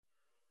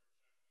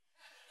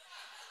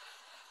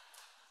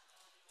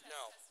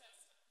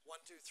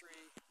2, 3.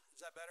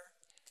 Is that better?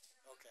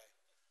 Okay.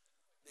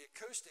 The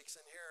acoustics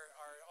in here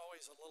are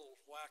always a little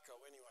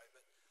wacko anyway,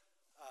 but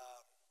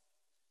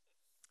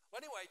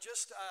anyway,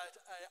 just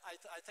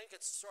I think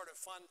it's sort of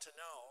fun to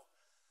know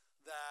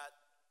that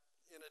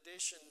in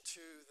addition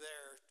to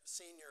their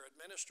senior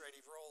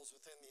administrative roles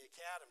within the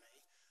academy,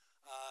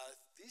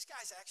 these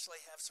guys actually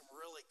have some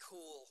really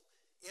cool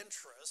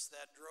interests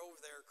that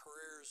drove their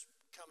careers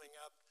coming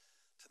up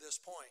to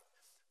this point.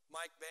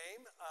 Mike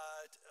Boehm,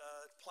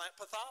 plant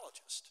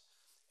pathologist,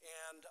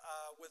 and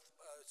with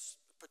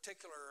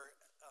particular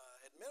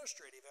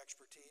administrative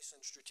expertise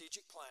in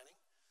strategic planning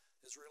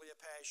is really a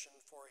passion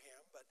for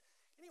him. But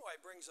anyway,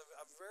 brings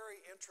a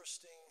very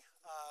interesting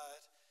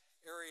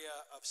area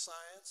of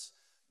science.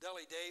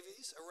 Deli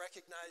Davies, a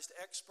recognized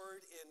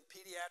expert in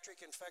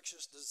pediatric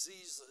infectious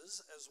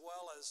diseases, as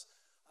well as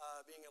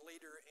being a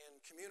leader in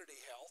community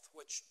health,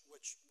 which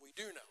we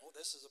do know.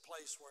 This is a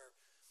place where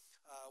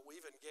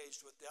we've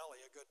engaged with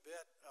Deli a good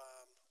bit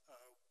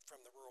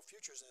from the Rural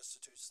Futures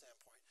Institute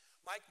standpoint.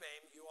 Mike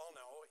Boehm, you all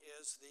know,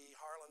 is the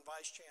Harlan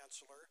Vice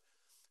Chancellor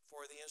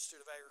for the Institute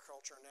of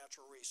Agriculture and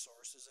Natural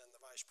Resources and the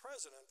Vice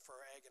President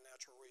for Ag and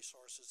Natural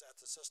Resources at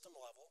the system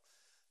level.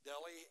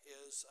 Deli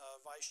is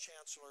Vice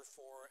Chancellor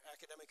for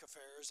Academic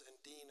Affairs and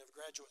Dean of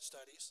Graduate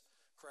Studies,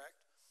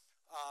 correct?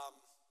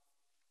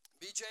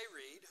 B.J.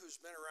 Reed, who's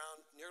been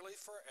around nearly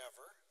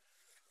forever,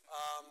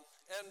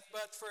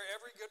 but for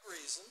every good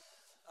reason.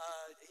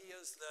 He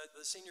is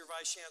the Senior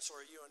Vice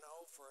Chancellor at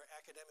UNO for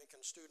Academic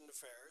and Student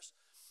Affairs.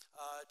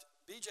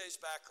 BJ's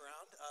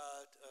background,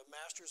 a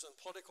Master's in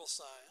Political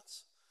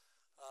Science,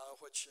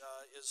 which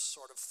is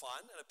sort of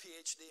fun, and a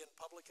PhD in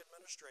Public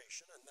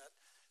Administration, and that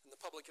in the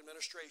public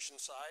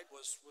administration side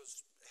was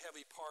a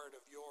heavy part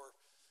of your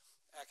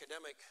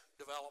academic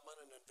development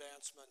and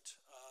advancement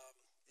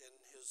in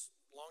his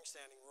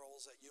longstanding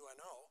roles at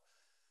UNO.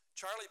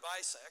 Charlie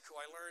Bisek, who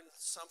I learned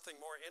something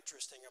more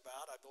interesting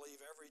about, I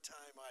believe every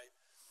time I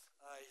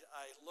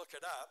look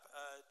it up.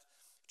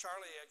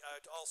 Charlie,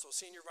 also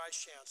Senior Vice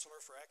Chancellor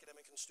for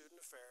Academic and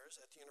Student Affairs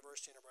at the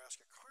University of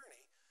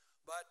Nebraska-Kearney,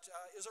 but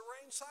is a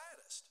range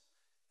scientist.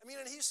 I mean,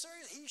 and he's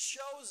serious. He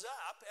shows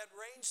up at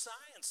range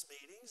science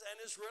meetings and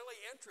is really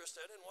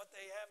interested in what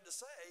they have to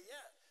say.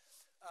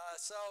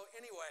 So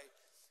anyway,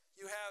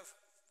 you have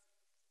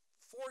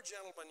 4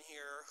 gentlemen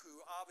here who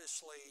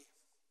obviously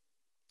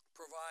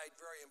provide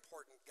very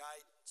important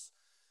guidance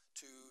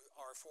to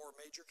our 4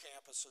 major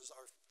campuses,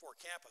 our 4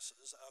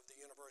 campuses of the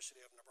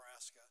University of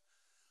Nebraska,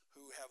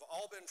 who have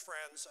all been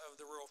friends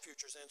of the Rural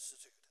Futures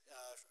Institute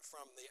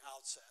from the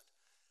outset.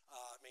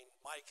 I mean,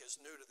 Mike is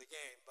new to the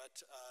game, but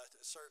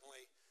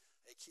certainly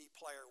a key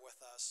player with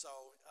us.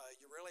 So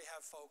you really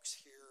have folks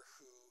here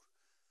who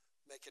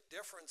make a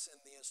difference in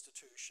the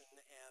institution,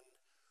 and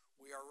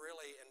we are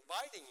really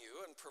inviting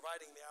you and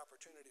providing the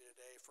opportunity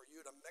today for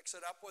you to mix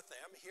it up with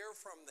them, hear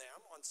from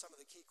them on some of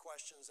the key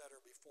questions that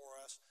are before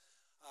us,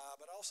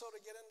 but also to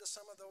get into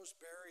some of those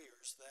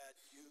barriers that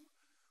you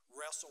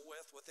wrestle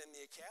with within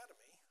the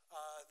academy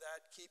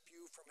that keep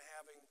you from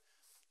having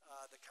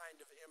the kind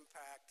of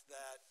impact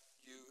that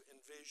you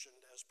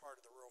envisioned as part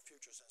of the Rural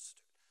Futures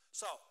Institute.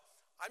 So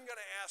I'm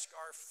going to ask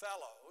our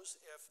fellows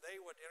if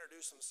they would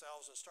introduce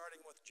themselves, and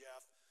starting with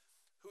Jeff,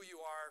 who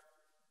you are,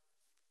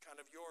 kind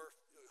of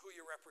who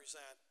you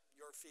represent,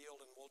 your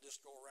field, and we'll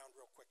just go around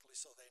real quickly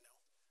so they know.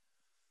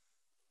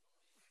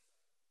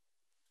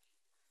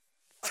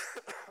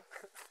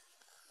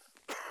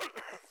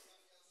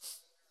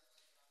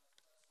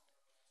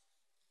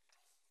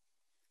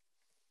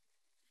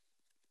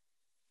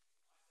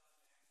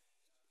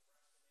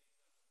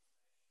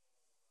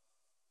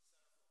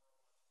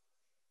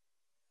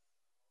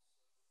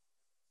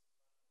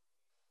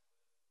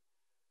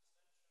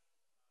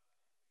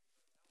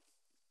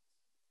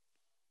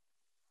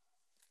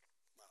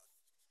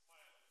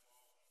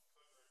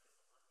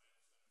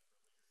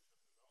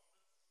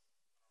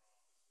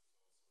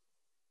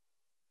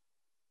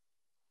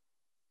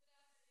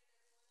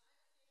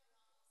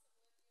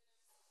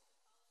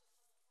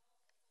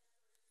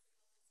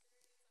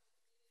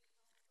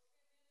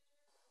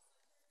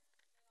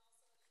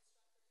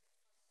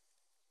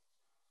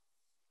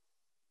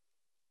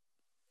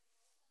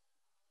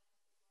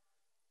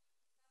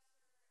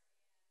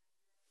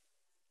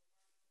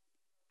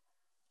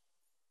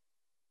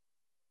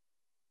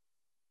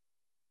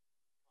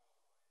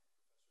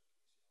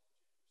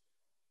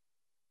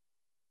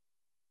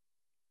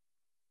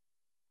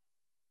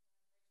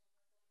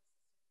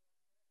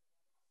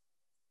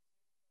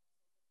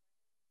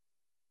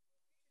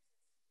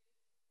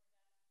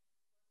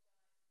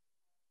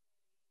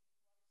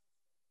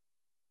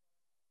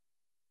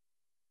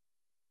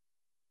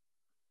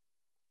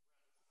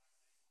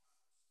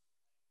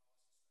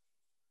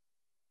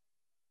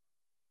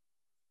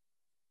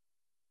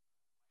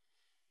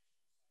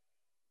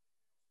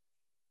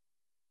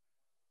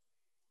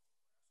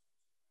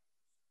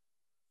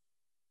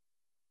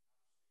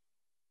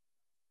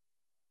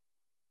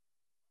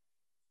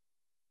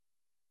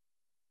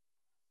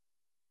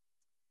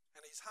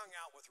 And he's hung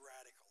out with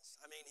radicals.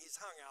 I mean, he's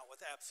hung out with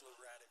absolute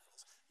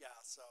radicals. Yeah,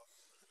 so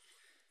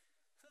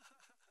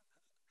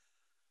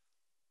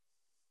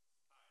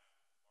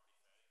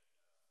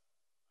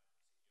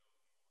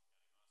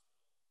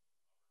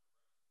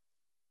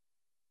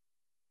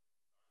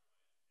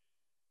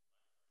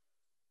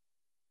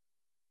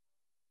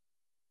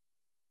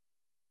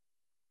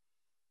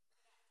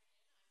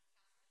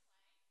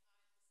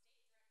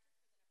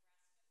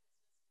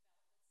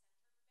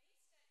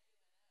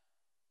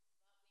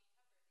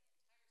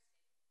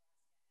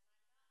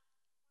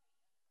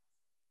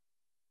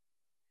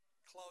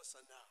Close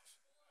enough.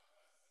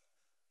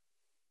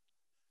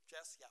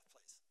 Jess, yeah,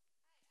 please.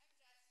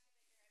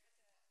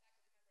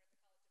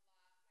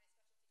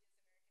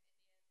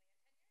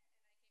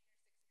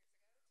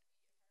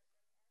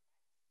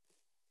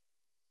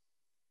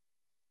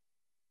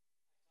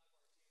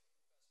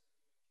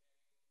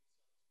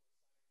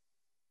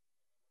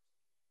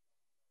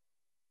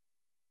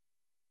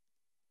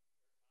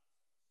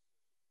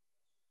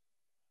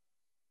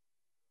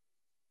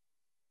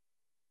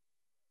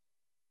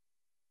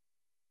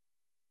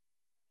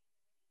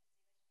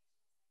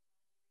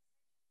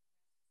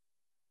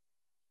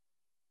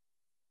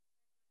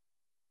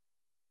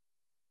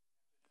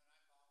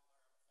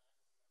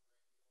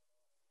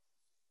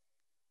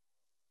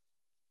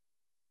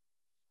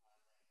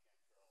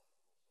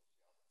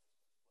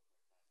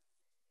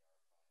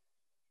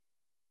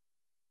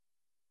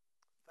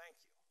 Thank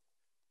you.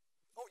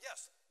 Oh,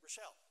 yes,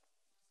 Rochelle,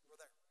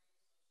 over there.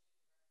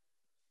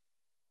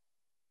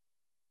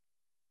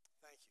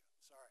 Thank you.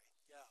 Sorry.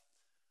 Yeah.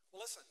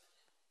 Well, listen.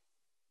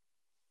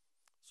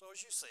 So as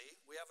you see,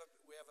 we have a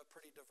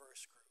pretty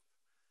diverse group,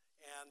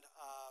 and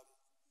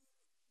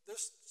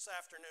this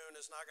afternoon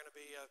is not going to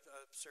be a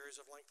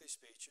series of lengthy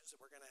speeches.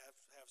 We're going to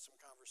have some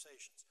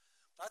conversations.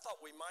 But I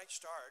thought we might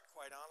start,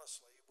 quite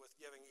honestly, with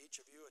giving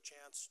each of you a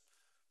chance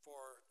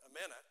for a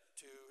minute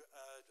to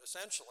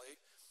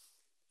essentially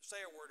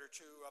say a word or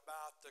two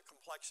about the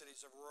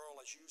complexities of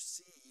rural as you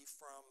see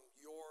from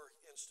your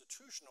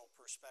institutional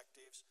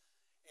perspectives,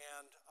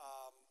 and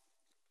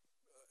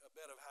a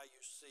bit of how you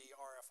see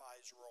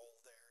RFI's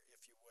role there,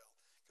 if you will,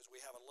 because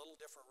we have a little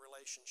different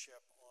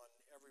relationship on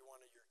every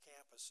one of your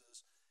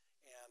campuses,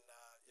 and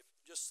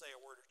just say a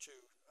word or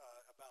two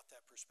about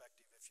that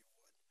perspective, if you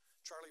would.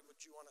 Charlie, would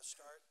you want to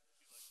start? Would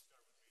you like to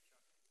start with me,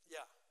 Chuck?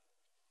 Yeah.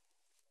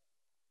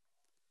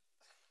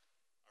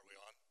 Are we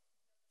on?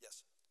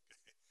 Yes.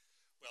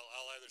 Well,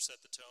 I'll either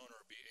set the tone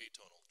or be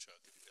atonal,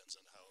 Chuck. It depends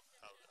on how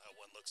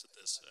one looks at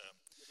this.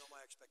 You know my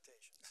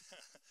expectations.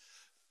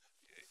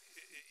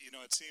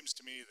 It seems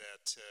to me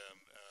that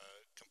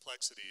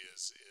complexity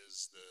is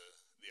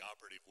the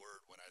operative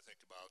word when I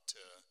think about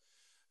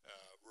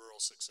rural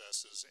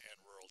successes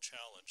and rural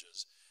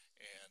challenges.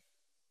 And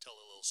tell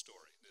a little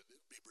story.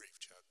 It'll be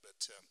brief, Chuck. But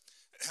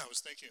I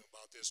was thinking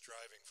about this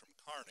driving from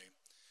Kearney,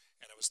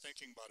 and I was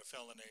thinking about a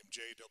fellow named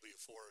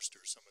J.W.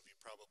 Forrester. Some of you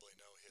probably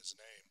know his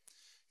name.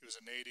 He was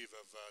a native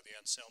of the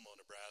Anselmo,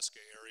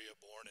 Nebraska area,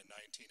 born in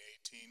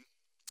 1918,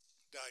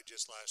 died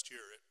just last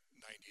year at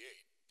 98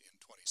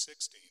 in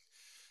 2016.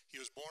 He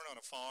was born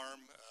on a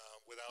farm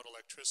without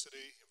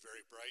electricity, a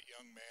very bright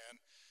young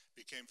man,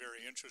 became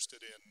very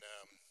interested in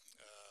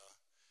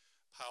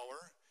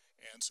power,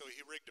 and so he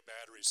rigged a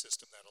battery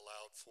system that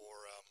allowed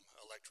for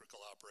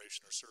electrical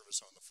operation or service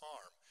on the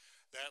farm.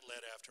 That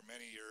led, after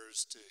many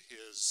years, to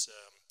his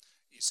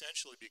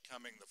essentially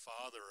becoming the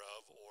father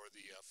of, or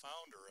the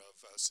founder of,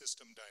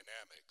 System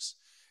Dynamics.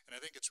 And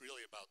I think it's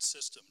really about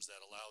systems that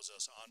allows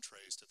us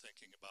entrees to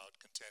thinking about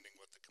contending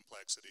with the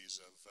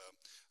complexities of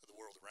the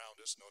world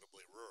around us,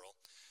 notably rural.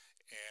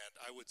 And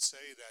I would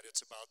say that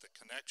it's about the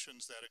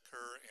connections that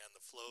occur and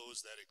the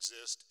flows that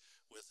exist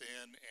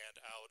within and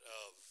out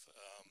of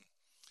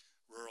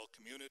rural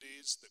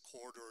communities, the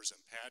corridors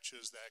and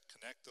patches that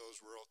connect those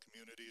rural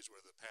communities,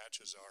 where the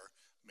patches are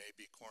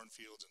maybe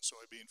cornfields and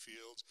soybean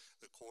fields,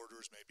 the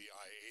corridors may be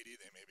I-80,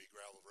 they may be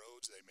gravel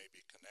roads, they may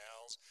be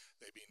canals,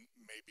 they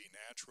may be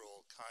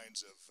natural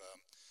kinds of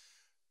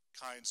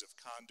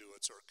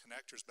conduits or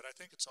connectors. But I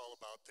think it's all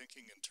about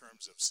thinking in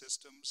terms of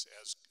systems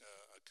as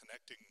a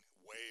connecting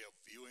way of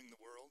viewing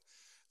the world,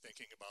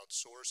 thinking about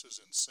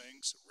sources and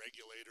sinks,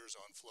 regulators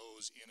on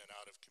flows in and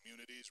out of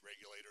communities,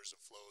 regulators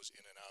of flows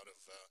in and out of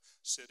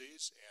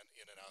cities, and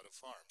in and out of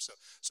farms.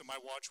 So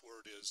my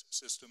watchword is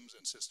systems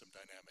and system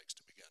dynamics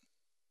to begin.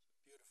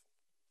 Beautiful.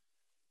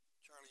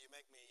 Charlie, you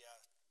make me,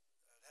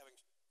 having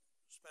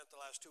spent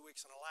the last 2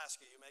 weeks in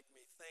Alaska, you make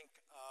me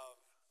think of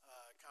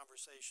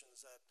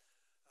conversations that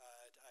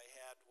I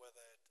had with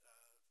a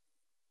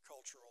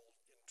cultural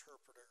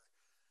interpreter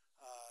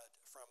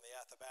from the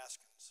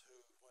Athabascans, who,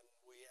 when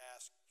we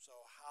asked,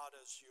 so how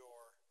does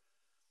your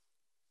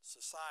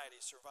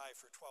society survive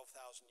for 12,000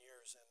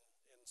 years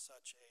in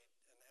such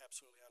an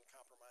absolutely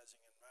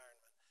uncompromising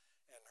environment?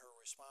 And her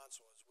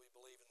response was, we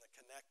believe in the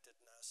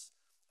connectedness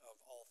of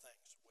all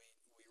things.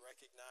 We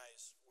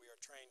recognize, we are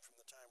trained from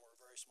the time we're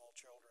very small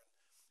children,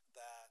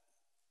 that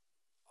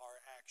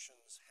our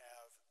actions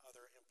have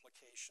other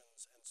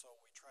implications, and so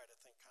we try to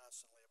think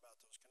constantly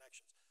about those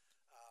connections.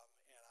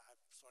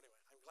 So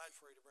anyway, I'm glad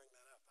for you to bring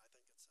that up. I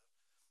think it's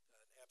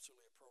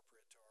absolutely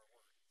appropriate to our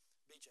work.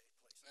 BJ,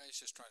 please. He's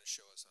just trying to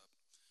show us up.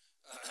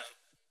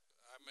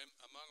 I'm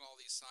among all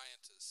these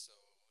scientists, so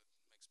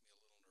it makes me a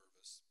little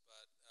nervous.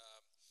 But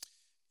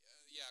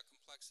yeah,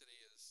 complexity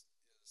is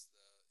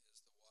the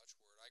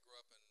watchword. I grew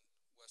up in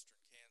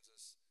western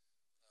Kansas.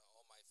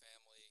 All my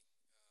family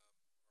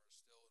are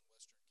still in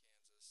western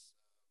Kansas. Some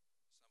of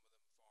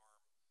them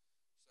farm.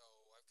 So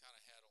I've kind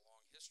of had a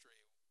long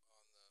history on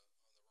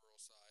the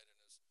rural side, and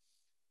as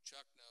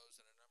Chuck knows,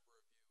 and a number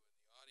of you in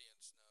the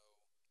audience know,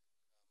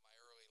 my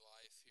early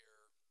life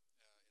here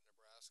in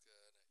Nebraska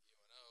and at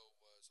UNO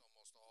was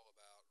almost all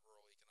about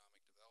rural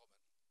economic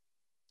development.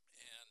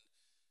 And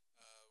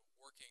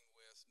working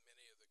with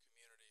many of the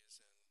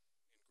communities in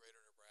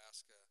greater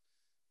Nebraska,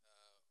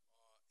 and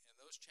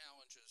those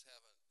challenges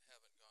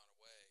haven't gone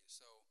away.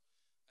 So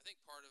I think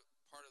part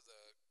of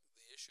the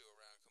issue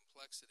around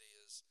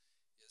complexity is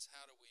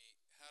how do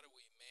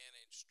we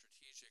manage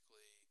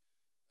strategically,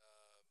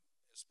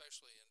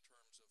 especially in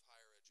terms of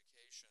higher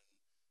education,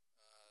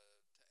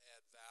 to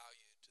add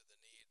value to the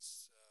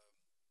needs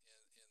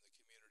in the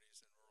communities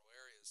in rural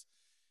areas.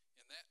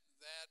 And that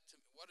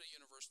what do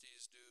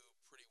universities do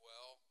pretty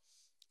well?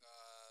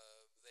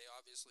 They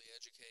obviously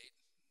educate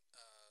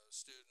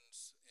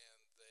students,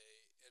 and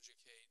they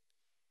educate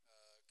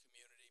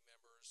community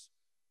members.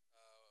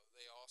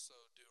 They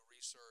also do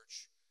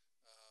research.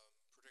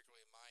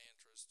 Particularly my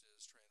interest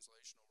is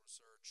translational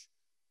research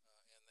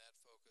and that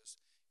focus.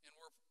 And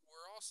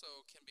we're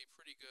also can be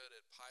pretty good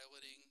at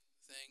piloting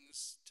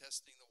things,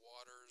 testing the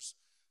waters,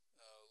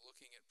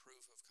 looking at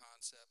proof of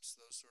concepts,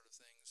 those sort of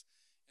things.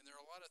 And there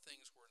are a lot of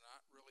things we're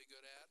not really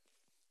good at.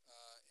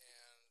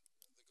 And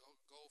the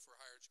goal for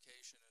higher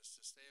education is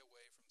to stay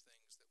away from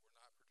things that we're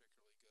not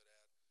particularly good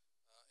at,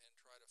 and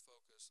try to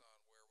focus on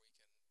where we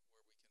can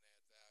add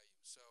value.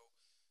 So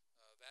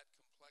that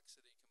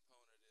complexity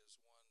component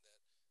is one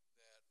that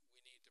we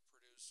need to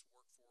produce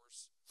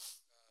workforce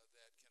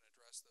that can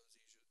address those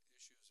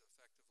issues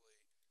effectively.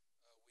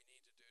 We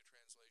need to do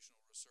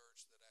translational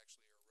research that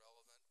actually are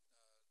relevant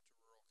to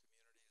rural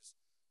communities,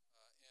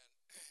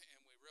 and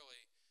we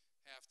really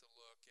have to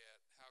look at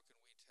how can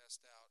we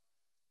test out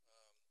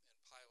and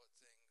pilot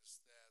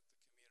things that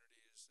the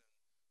communities and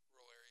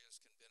rural areas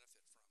can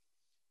benefit from.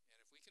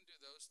 And if we can do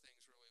those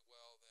things really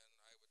well, then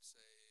I would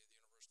say the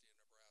University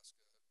of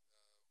Nebraska will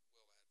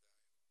add value.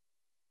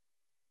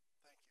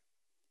 Thank you.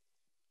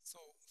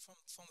 So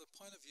from the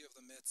point of view of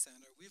the Med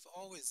Center, we've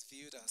always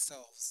viewed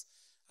ourselves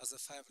as a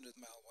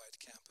 500-mile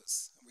wide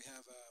campus. And we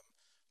have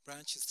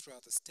branches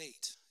throughout the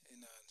state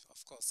in,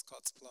 of course,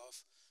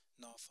 Scottsbluff,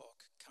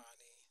 Norfolk,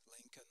 Kearney,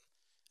 Lincoln.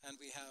 And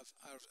we have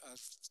our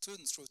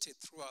students rotate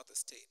throughout the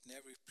state in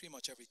pretty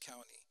much every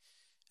county.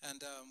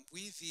 And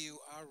we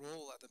view our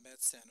role at the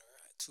Med Center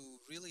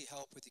to really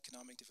help with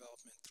economic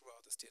development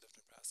throughout the state of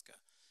Nebraska.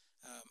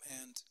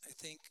 And I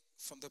think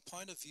from the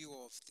point of view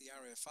of the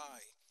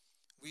RFI,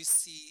 we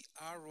see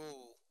our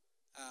role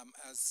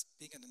as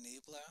being an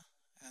enabler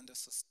and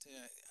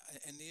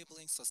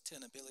enabling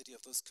sustainability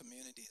of those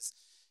communities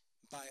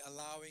by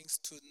allowing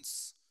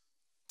students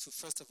to,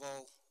 first of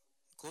all,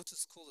 go to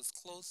school as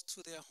close to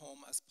their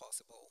home as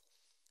possible,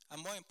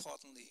 and more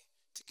importantly,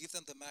 to give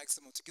them the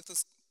maximum, to give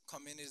those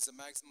communities the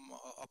maximum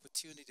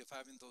opportunity of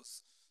having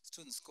those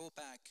students go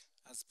back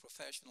as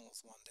professionals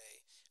one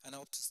day and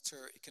help to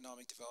stir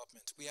economic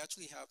development. We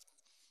actually have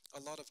a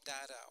lot of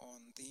data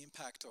on the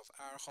impact of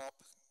R-HOP.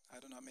 I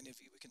don't know how many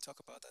of you, we can talk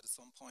about that at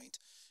some point,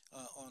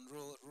 on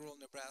rural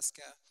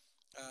Nebraska.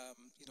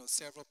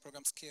 Several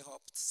programs,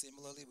 K-HOP,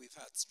 similarly, we've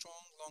had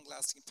strong,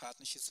 long-lasting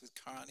partnerships with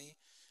Kearney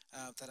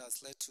that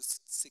has led to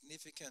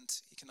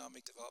significant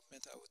economic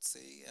development, I would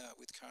say,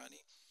 with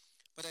Kearney.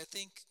 But I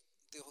think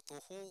the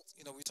whole,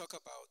 we talk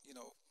about,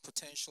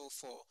 potential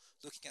for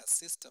looking at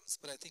systems,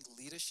 but I think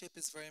leadership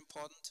is very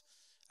important.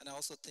 And I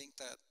also think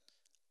that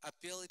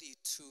ability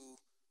to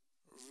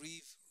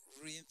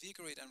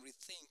reinvigorate and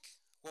rethink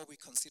what we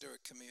consider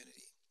a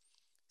community.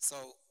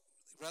 So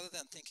rather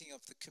than thinking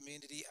of the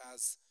community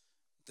as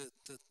the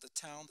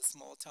town, the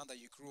small town that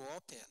you grew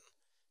up in,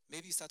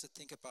 maybe you start to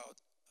think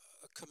about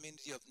a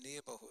community of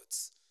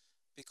neighborhoods,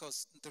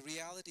 because the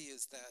reality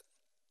is that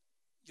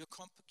your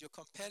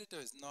competitor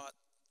is not,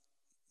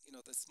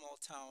 the small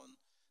town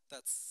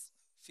that's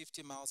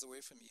 50 miles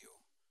away from you.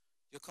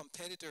 Your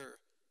competitor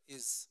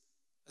is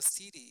a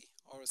city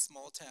or a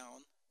small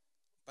town.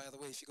 By the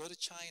way, if you go to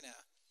China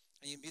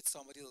and you meet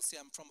somebody, they'll say,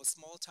 I'm from a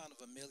small town of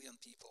 1 million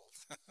people.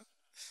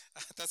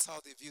 That's how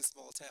they view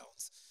small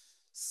towns.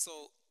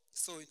 So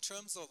in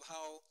terms of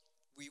how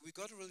we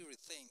got to really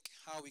rethink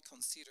how we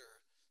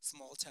consider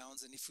small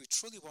towns, and if we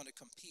truly want to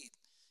compete,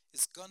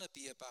 it's going to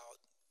be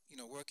about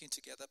working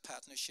together,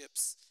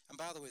 partnerships. And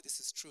by the way, this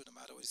is true no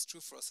matter what. It's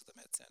true for us at the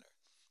Med Center.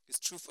 It's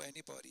true for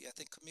anybody. I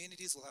think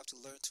communities will have to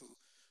learn to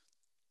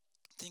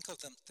think of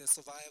their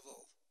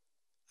survival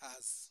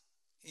as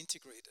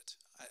integrated,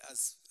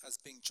 as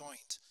being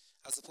joint,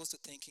 as opposed to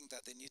thinking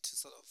that they need to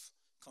sort of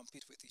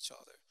compete with each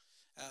other.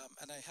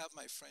 And I have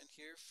my friend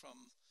here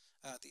from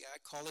the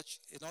Ag College.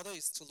 Another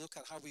is to look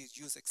at how we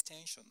use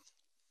extension,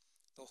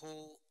 the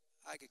whole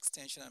Ag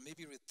extension, and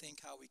maybe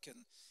rethink how we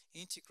can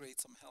integrate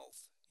some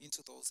health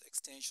into those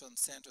extension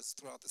centers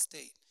throughout the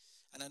state.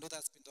 And I know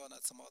that's been done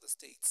at some other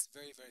states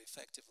very, very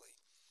effectively,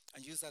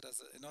 and use that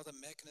as another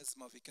mechanism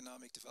of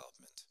economic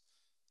development.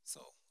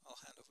 So I'll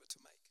hand over to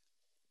Mike.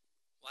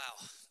 Wow.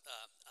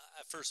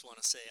 I first want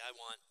to say I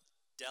want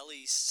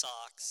Deli's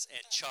socks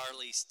and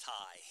Charlie's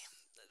tie.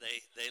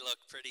 They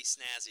look pretty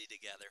snazzy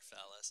together,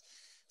 fellas.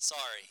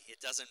 Sorry, it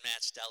doesn't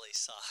match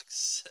Deli's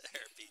socks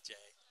there, BJ.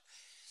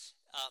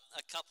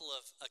 A couple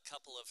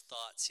of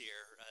thoughts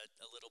here,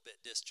 a little bit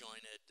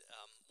disjointed.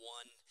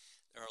 One,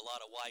 there are a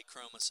lot of Y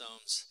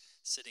chromosomes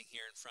sitting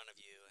here in front of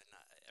you, and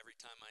every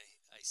time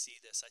I see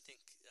this, I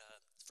think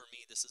for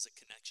me this is a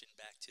connection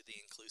back to the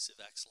inclusive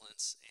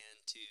excellence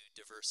and to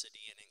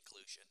diversity and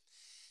inclusion.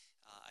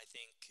 I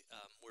think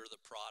we're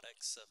the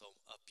products of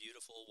a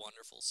beautiful,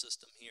 wonderful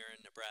system here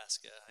in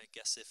Nebraska. I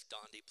guess if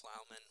Dondi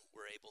Plowman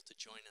were able to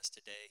join us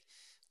today,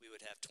 we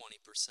would have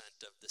 20%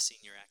 of the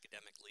senior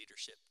academic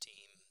leadership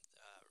team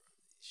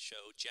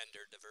show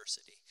gender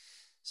diversity.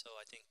 So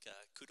I think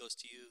kudos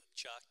to you,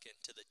 Chuck, and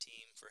to the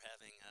team for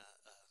having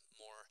a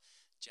more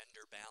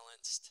gender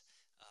balanced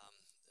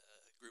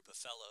group of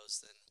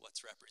fellows than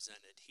what's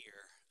represented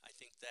here. I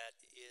think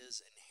that is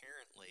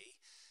inherently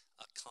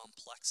a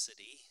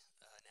complexity,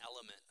 an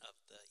element of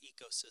the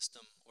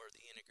ecosystem or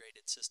the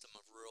integrated system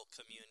of rural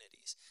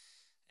communities.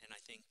 And I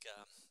think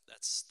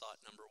that's thought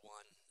number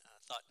one.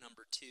 Thought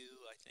number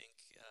two, I think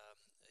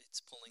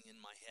it's pulling in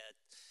my head.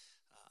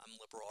 I'm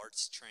liberal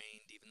arts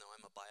trained, even though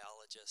I'm a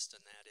biologist,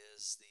 and that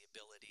is the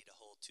ability to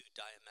hold two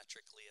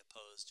diametrically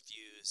opposed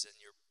views in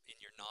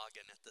your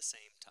noggin at the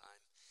same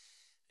time.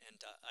 And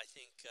I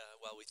think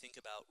while we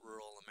think about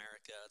rural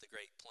America, the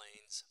Great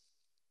Plains,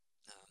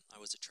 I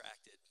was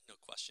attracted, no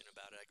question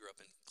about it. I grew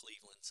up in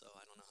Cleveland, so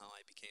I don't know how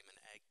I became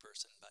an ag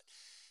person, but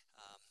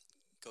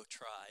go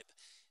tribe.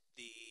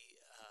 The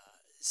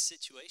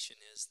situation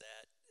is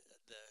that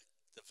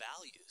the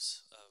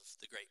values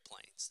of the Great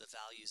Plains, the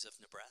values of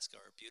Nebraska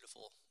are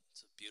beautiful.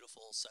 It's a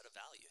beautiful set of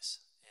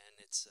values,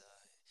 and it's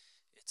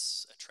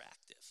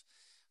attractive.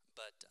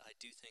 But I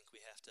do think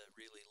we have to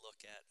really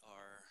look at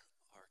our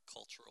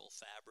cultural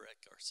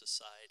fabric, our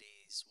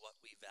societies, what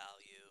we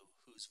value,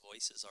 whose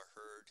voices are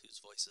heard,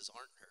 whose voices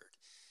aren't heard.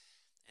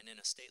 And in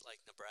a state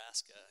like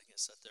Nebraska, I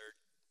guess the third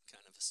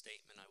kind of a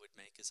statement I would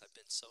make is I've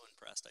been so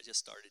impressed. I just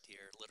started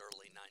here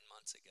literally 9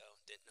 months ago,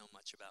 didn't know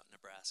much about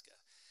Nebraska.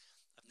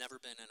 I've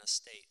never been in a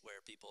state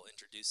where people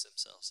introduce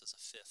themselves as a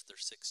 5th or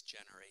 6th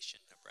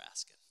generation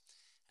Nebraskan,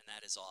 and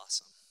that is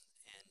awesome.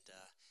 And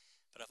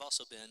but I've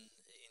also been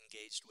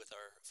engaged with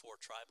our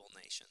 4 tribal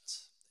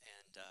nations,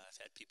 and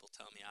I've had people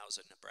tell me I was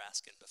a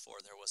Nebraskan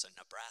before there was a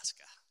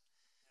Nebraska.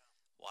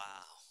 Yeah.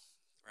 Wow,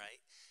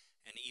 right?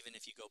 And even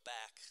if you go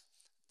back,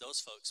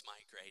 those folks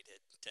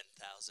migrated 10,000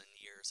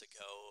 years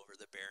ago over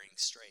the Bering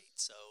Strait.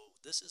 So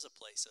this is a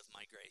place of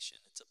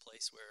migration. It's a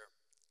place where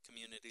a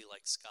community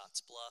like Scotts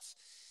Bluff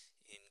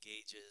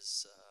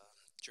engages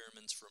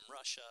Germans from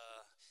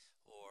Russia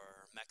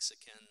or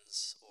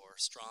Mexicans, or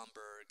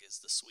Stromberg is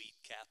the sweet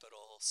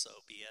capital,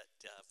 so be it,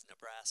 of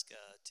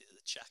Nebraska, to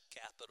the Czech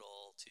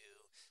capital,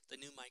 to the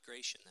new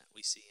migration that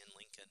we see in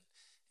Lincoln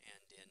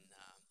and in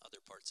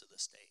other parts of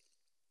the state.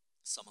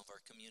 Some of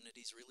our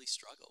communities really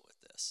struggle with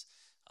this.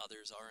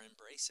 Others are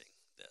embracing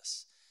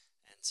this.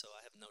 And so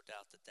I have no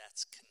doubt that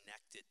that's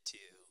connected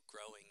to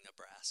growing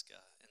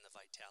Nebraska and the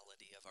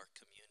vitality of our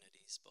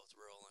communities, both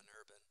rural and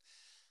urban.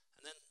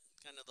 And then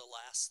kind of the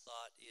last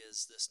thought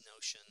is this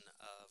notion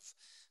of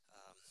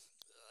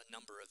a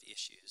number of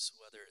issues,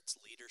 whether it's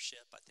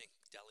leadership. I think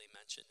Deli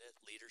mentioned it.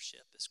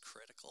 Leadership is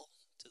critical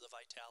to the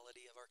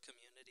vitality of our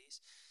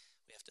communities.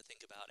 We have to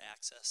think about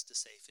access to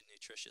safe and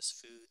nutritious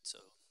food,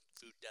 so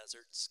food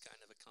deserts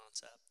kind of a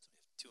concept.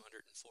 We have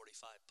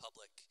 245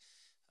 public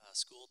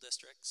school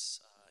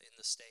districts in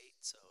the state,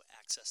 so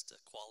access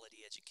to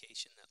quality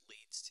education that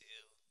leads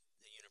to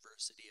the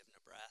University of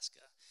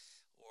Nebraska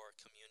or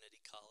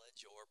community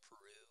college or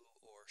Peru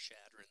or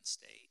Chadron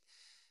State.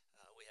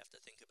 We have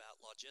to think about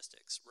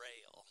logistics,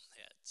 rail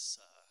heads,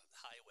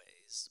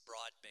 highways,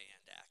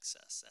 broadband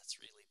access.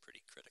 That's really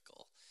pretty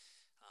critical.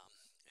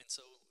 And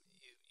so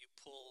you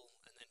pull,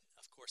 and then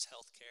of course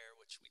healthcare,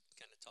 which we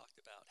kind of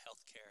talked about,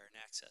 healthcare and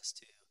access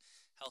to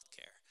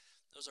healthcare.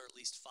 Those are at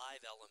least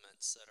 5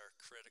 elements that are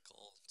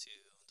critical to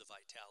the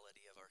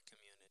vitality of our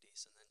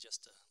communities. And then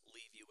just to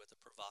leave you with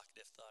a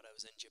provocative thought, I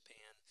was in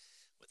Japan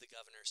with the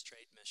governor's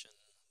trade mission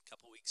a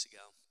couple weeks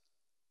ago,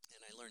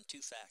 and I learned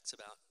 2 facts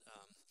about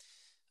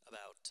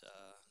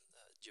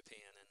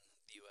Japan and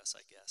the U.S.,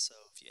 I guess. So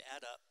if you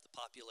add up the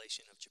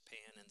population of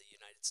Japan and the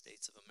United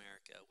States of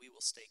America, we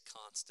will stay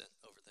constant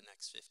over the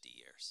next 50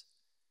 years.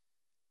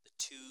 The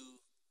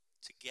 2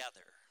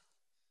 together,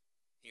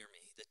 hear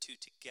me, the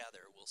 2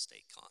 together will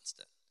stay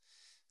constant.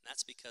 And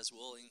that's because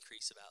we'll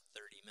increase about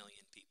 30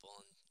 million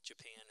people, and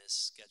Japan is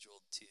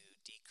scheduled to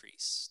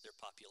decrease their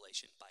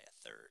population by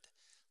 1/3.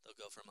 They'll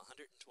go from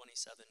 127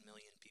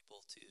 million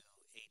people to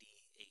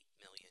 88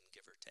 million,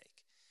 give or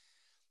take.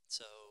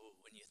 So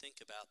when you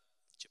think about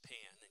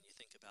Japan and you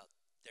think about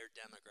their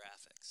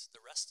demographics,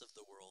 the rest of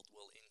the world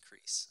will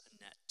increase a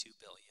net 2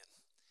 billion.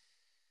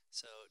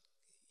 So,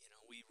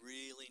 we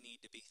really need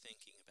to be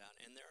thinking about,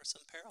 and there are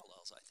some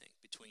parallels, I think,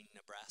 between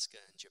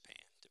Nebraska and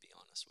Japan, to be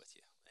honest with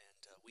you.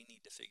 And we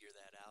need to figure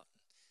that out.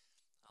 And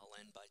I'll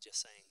end by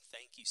just saying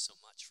thank you so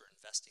much for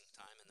investing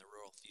time in the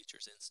Rural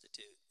Futures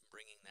Institute,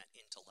 bringing that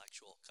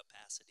intellectual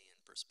capacity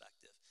and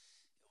perspective.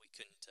 We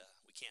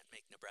can't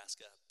make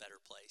Nebraska a better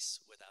place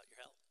without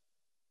your help.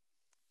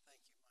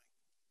 Thank you,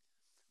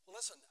 Mike.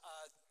 listen,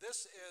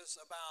 this is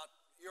about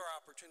your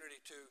opportunity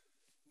to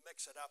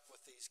mix it up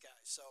with these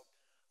guys. So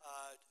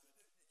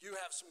you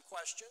have some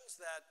questions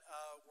that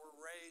were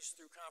raised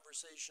through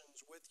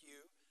conversations with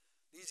you.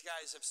 These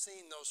guys have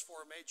seen those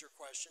 4 major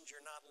questions.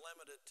 You're not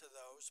limited to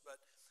those, but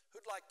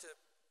who'd like to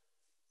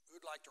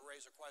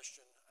raise a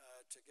question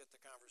to get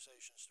the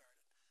conversation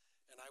started?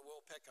 And I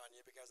will pick on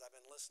you because I've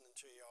been listening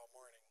to you all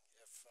morning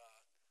if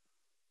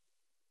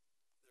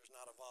there's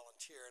not a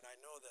volunteer, and I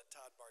know that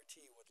Todd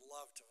Bartee would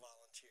love to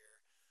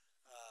volunteer.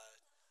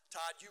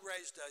 Todd, you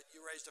raised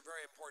a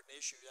very important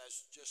issue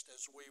just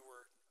as we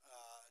were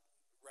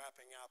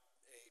wrapping up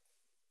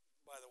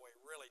by the way,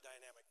 really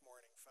dynamic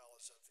morning,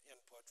 fellas, of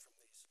input from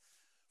these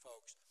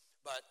folks.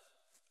 But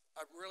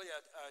really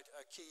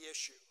a key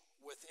issue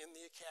within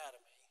the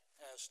academy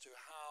as to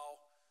how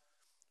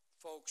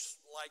folks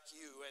like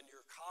you and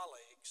your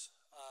colleagues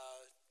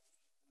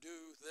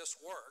do this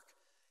work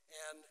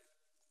and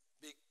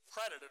be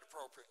credited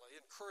appropriately,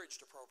 encouraged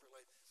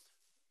appropriately.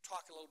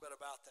 Talk a little bit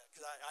about that,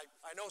 because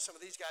I know some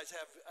of these guys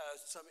have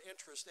some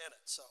interest in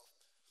it. So.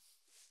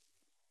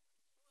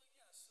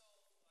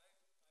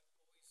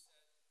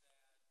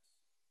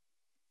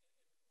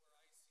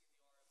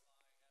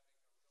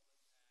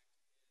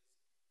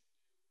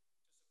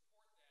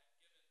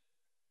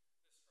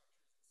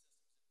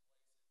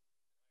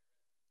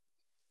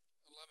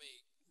 Let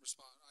me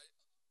respond.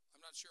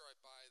 I'm not sure I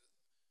buy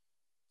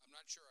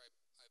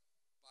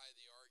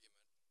the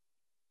argument,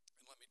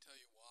 and let me tell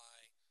you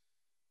why.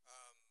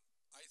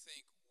 I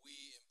think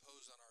we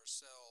impose on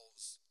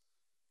ourselves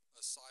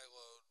a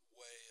siloed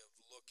way of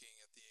looking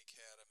at the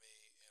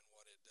academy and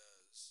what it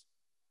does.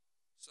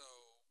 So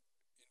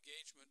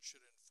engagement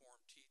should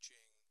inform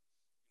teaching.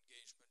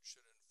 Engagement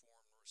should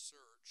inform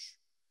research.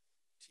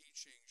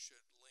 Teaching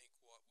should link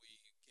what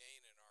we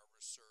gain in our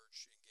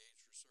research,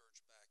 engaged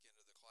research, back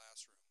into the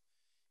classroom.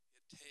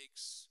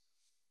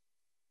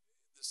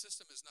 The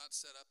system is not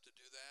set up to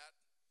do that,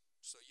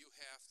 so you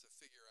have to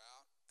figure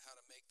out how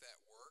to make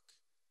that work.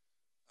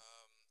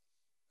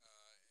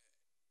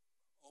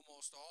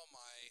 Almost all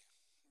my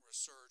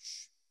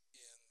research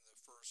in the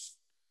first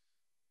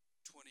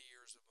 20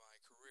 years of my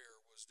career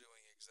was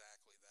doing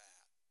exactly that,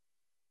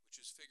 which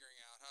is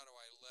figuring out how do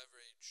I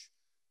leverage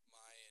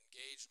my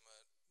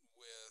engagement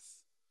with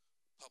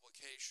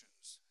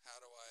publications?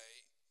 How do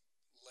I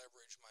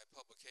leverage my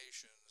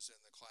publications in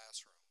the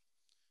classroom?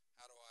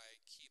 How do I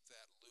keep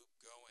that loop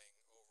going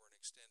over an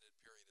extended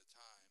period of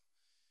time?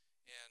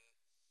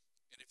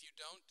 And if you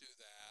don't do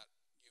that,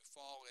 you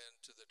fall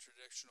into the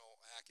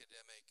traditional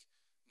academic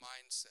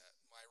mindset.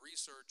 My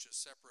research is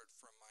separate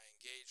from my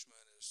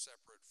engagement, is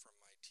separate from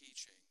my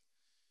teaching.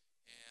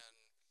 And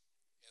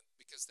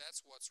because that's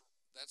what's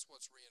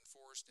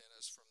reinforced in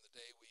us from the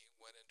day we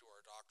went into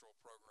our doctoral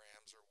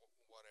programs or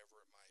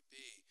whatever it might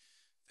be,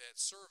 that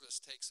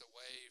service takes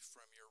away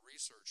from your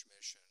research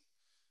mission.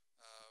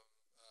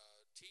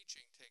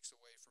 Teaching takes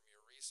away from your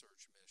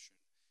research mission.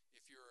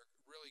 If you're a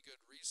really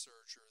good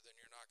researcher, then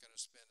you're not going to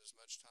spend as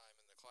much time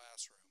in the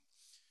classroom.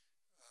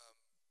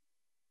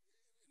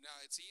 Now,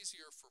 it's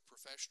easier for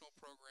professional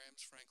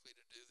programs, frankly,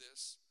 to do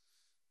this.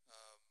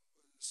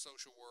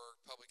 Social work,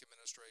 public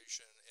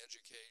administration,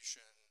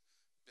 education,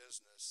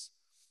 business.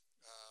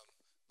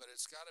 But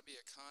it's got to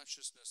be a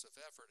consciousness of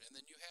effort. And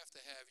then you have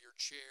to have your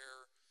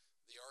chair,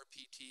 the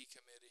RPT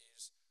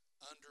committees,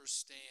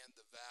 understand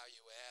the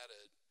value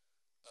added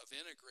of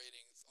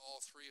integrating all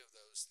 3 of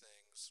those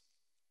things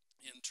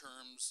in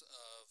terms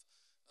of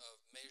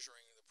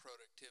measuring the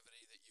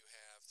productivity that you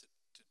have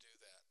to do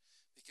that.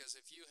 Because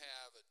if you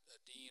have a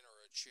dean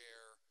or a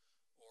chair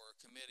or a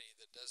committee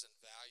that doesn't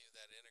value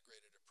that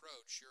integrated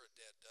approach, you're a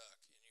dead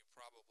duck, and you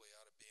probably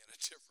ought to be in a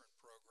different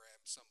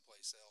program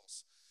someplace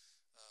else.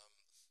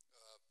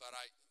 But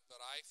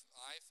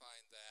I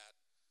find that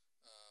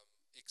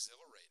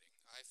exhilarating.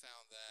 I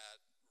found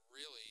that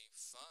really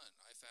fun.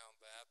 I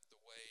found that the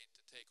way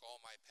to take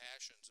all my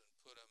passions and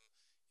put them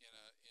in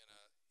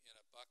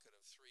a bucket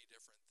of 3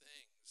 different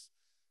things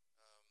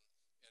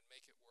and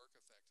make it work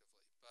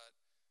effectively. But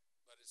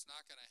it's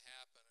not going to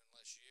happen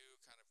unless you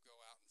kind of go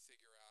out and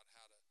figure out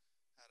how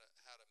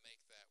to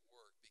make that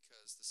work,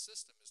 because the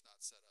system is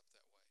not set up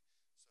that way.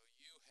 So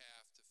you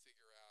have to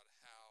figure out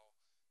how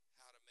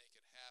to make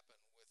it happen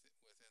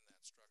within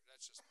that structure.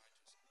 That's just my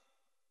 2 cents.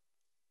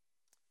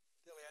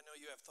 Dilly, I know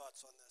you have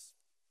thoughts on this.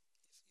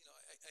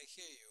 I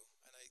hear you,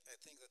 and I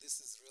think that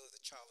this is really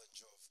the challenge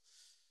of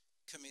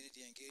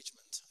community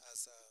engagement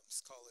as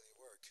scholarly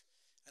work.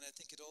 And I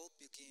think it all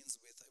begins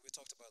with, we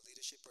talked about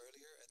leadership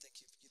earlier. I think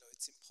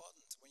it's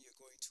important when you're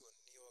going to a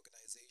new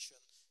organization,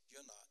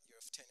 you're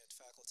tenured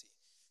faculty,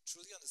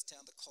 truly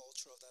understand the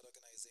culture of that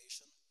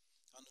organization,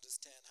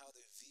 understand how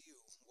they view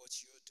what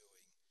you're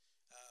doing.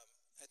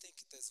 I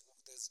think there's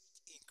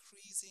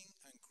increasing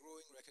and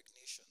growing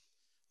recognition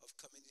of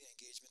community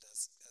engagement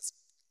as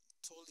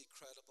totally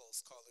credible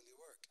scholarly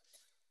work.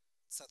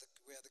 So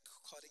we're at the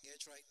cutting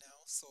edge right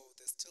now, so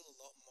there's still a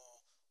lot more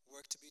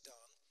work to be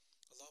done,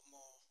 a lot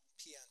more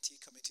P&T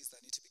committees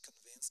that need to be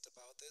convinced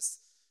about this.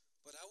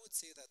 But I would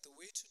say that the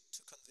way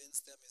to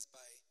convince them is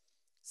by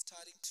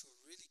starting to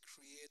really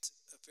create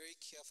a very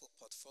careful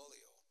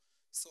portfolio.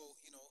 So,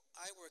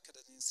 I work at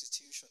an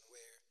institution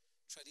where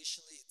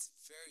traditionally it's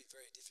very,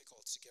 very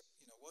difficult to get,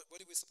 what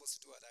are we supposed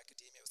to do at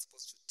academia? We're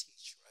supposed to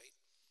teach, right?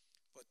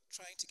 But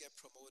trying to get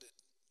promoted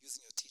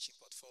using your teaching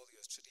portfolio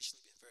has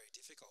traditionally been very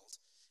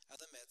difficult at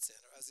the Med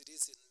Center, as it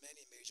is in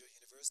many major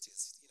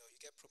universities. You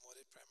get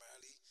promoted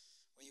primarily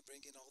when you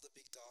bring in all the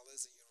big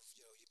dollars and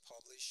you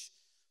publish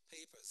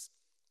papers.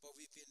 But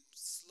we've been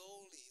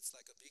slowly, it's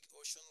like a big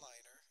ocean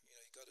liner.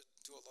 You got to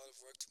do a lot of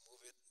work to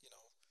move it,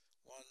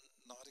 one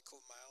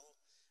nautical mile.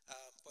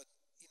 But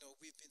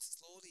we've been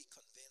slowly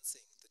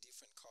convincing the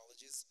different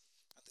colleges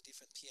and the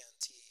different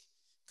PNT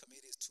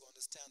committees to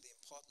understand the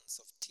importance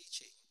of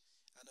teaching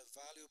and a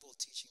valuable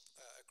teaching,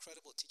 a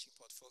credible teaching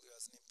portfolio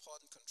as an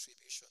important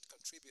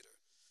contributor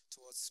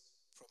towards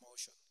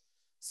promotion.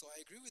 So I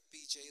agree with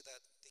BJ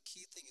that the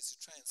key thing is to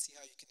try and see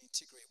how you can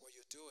integrate what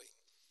you're doing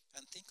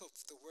and think of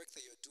the work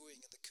that you're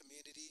doing in the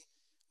community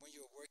when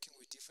you're working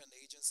with different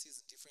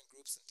agencies and different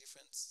groups in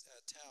different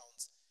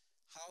towns.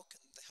 How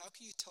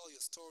can you tell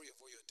your story of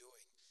what you're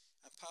doing?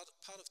 And part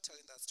of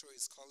telling that story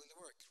is scholarly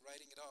work,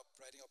 writing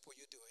up what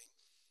you're doing,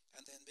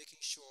 and then making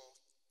sure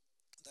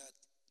that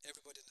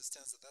everybody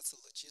understands that that's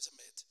a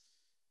legitimate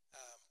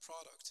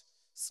product.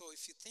 So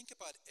if you think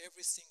about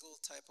every single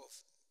type of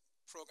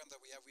program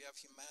that we have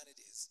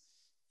humanities.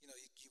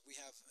 We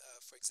have,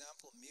 for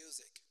example,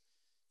 music.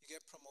 You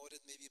get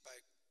promoted maybe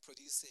by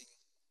producing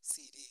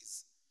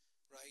CDs,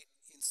 right?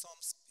 In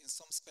some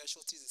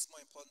specialties, it's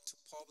more important to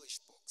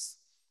publish books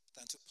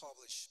than to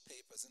publish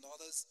papers. In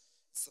others,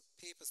 it's the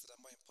papers that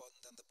are more important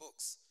than the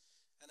books.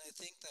 And I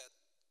think that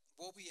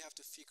what we have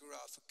to figure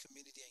out for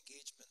community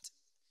engagement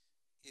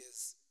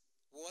is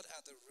what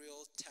are the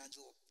real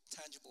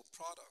tangible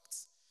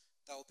products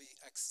that will be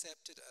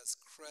accepted as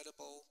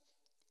credible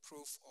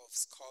proof of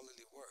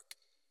scholarly work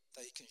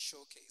that you can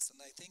showcase.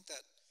 And I think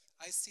that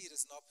I see it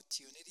as an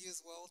opportunity as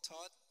well,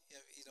 Todd,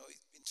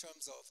 in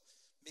terms of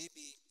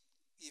maybe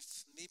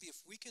if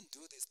we can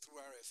do this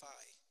through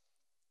RFI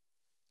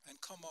and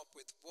come up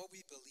with what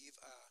we believe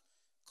are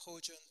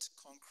cogent,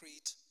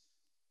 concrete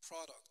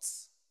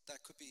products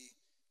that could be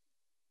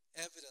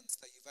evidence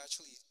that you've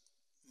actually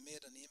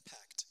made an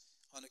impact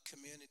on a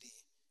community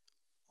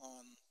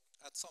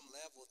at some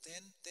level,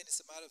 then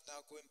it's a matter of now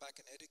going back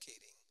and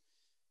educating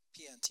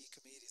PNT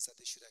committees that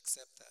they should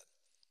accept that.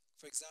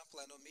 For example,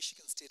 I know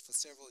Michigan State for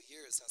several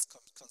years has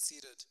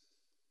considered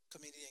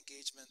community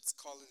engagement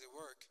scholarly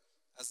work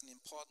as an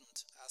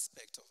important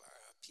aspect of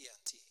our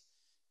PNT.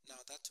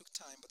 Now, that took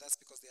time, but that's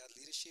because they had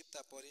leadership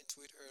that bought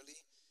into it early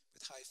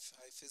with High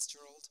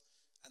Fitzgerald.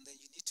 And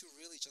then you need to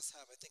really just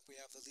have, I think we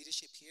have the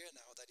leadership here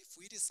now that if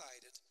we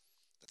decided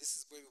that this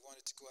is where we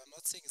wanted to go, I'm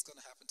not saying it's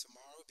going to happen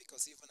tomorrow,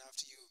 because even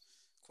after you,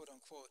 quote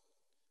unquote,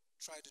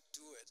 try to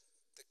do it,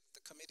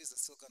 the committees are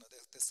still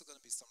there's still going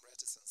to be some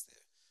reticence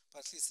there.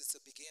 But at least it's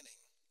a beginning.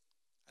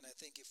 And I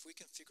think if we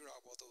can figure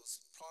out what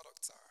those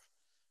products are,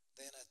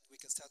 then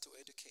we can start to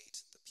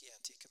educate the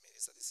PNT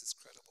committees that this is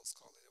credible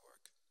scholarly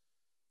work.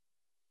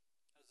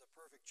 That is a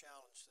perfect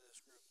challenge to this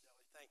group,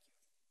 Deli. Thank you.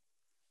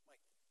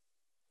 Mike.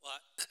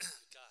 Well,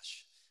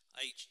 gosh,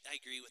 I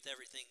agree with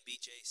everything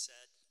BJ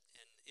said.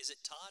 And is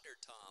it Todd or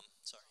Tom?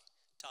 Sorry.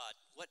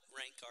 Todd, what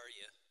rank are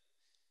you?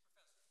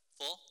 Professor.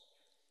 Full?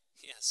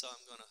 Yeah, so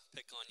I'm going to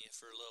pick on you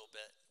for a little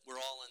bit. We're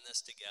all in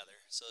this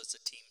together, so it's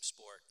a team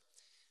sport.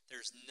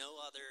 There's no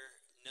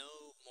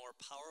more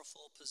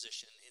powerful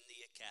position in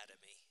the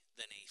academy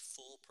than a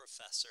full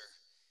professor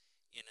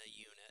in a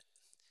unit,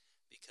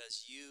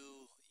 because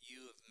you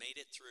have made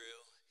it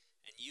through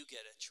and you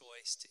get a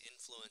choice to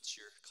influence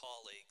your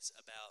colleagues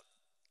about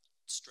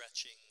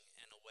stretching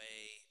in a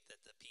way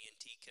that the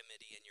PNT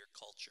committee and your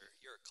culture,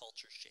 you're a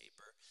culture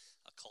shaper,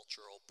 a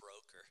cultural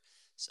broker.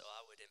 So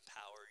I would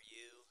empower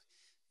you.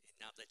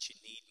 Not that you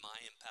need my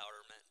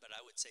empowerment, but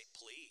I would say,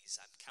 please,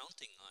 I'm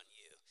counting on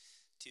you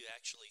to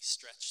actually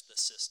stretch the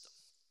system.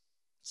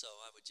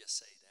 So I would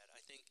just say that. I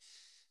think,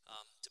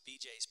 to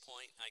BJ's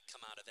point, I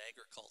come out of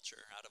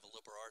agriculture, out of a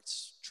liberal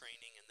arts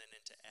training, and then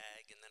into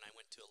ag, and then I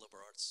went to a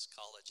liberal arts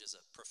college as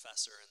a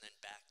professor, and then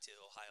back to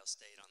Ohio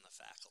State on the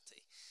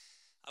faculty.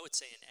 I would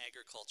say in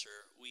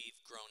agriculture,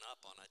 we've grown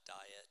up on a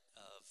diet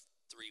of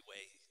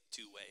three-way,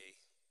 two-way.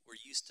 We're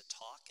used to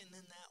talking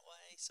in that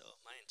way, so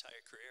my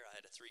entire career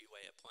I had a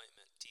three-way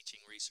appointment,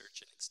 teaching,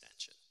 research, and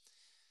extension.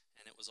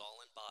 And it was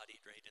all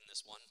embodied right in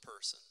this one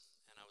person.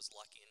 And I was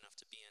lucky enough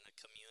to be in a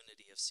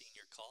community of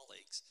senior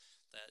colleagues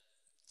that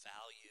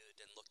valued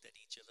and looked at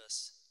each of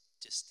us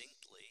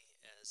distinctly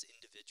as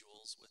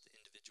individuals with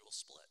individual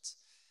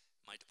splits.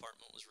 My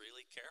department was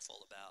really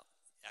careful about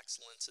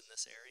excellence in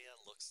this area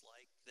looks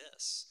like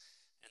this,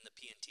 and the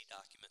PNT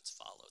documents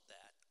followed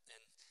that.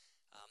 And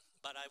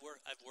but I've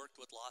worked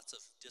with lots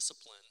of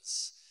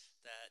disciplines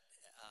that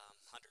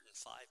 105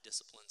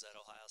 disciplines at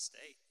Ohio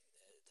State,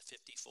 the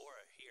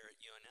 54 here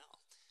at UNL.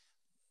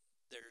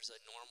 There's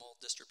a normal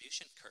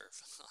distribution curve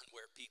on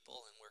where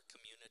people and where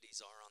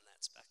communities are on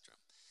that spectrum.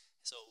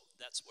 So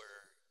that's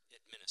where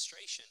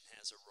administration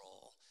has a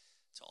role.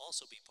 to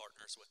also be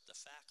partners with the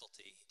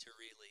faculty to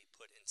really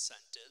put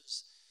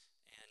incentives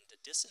and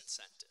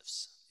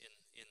disincentives in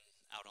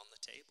out on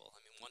the table. I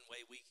mean, one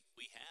way we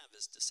have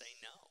is to say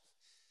no.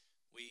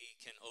 We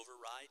can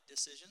override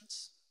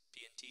decisions,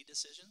 P&T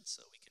decisions,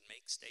 so we can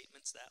make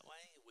statements that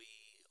way.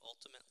 We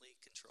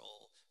ultimately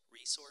control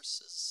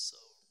resources,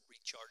 so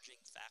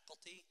recharging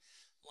faculty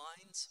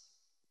lines,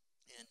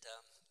 and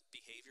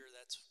behavior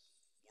that's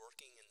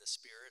working in the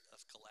spirit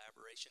of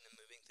collaboration and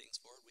moving things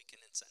forward, we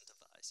can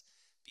incentivize.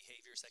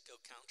 Behaviors that go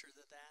counter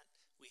to that,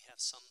 we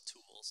have some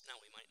tools. Now,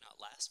 we might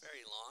not last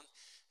very long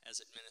as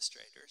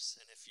administrators,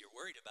 and if you're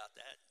worried about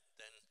that,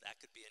 then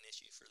that could be an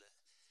issue for that.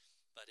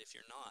 But if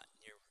you're not,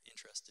 and you're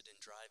interested in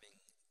driving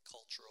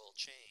cultural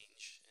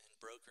change and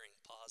brokering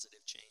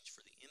positive change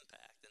for the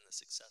impact and the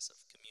success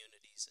of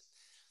communities,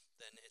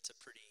 then it's a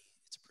pretty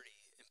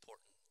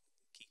important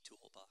key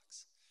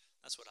toolbox.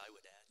 That's what I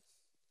would add.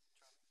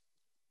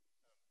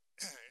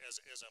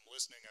 As I'm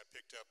listening, I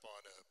picked up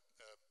on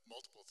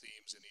multiple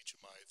themes in each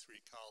of my three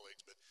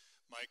colleagues, but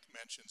Mike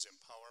mentions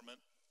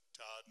empowerment,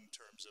 Todd in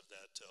terms of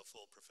that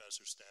full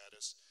professor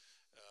status,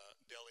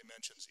 Deli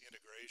mentions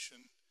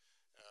integration,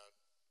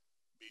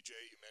 BJ,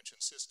 you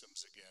mentioned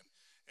systems again,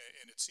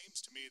 and it seems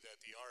to me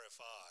that the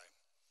RFI,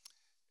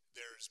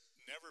 there's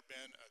never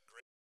been a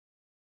great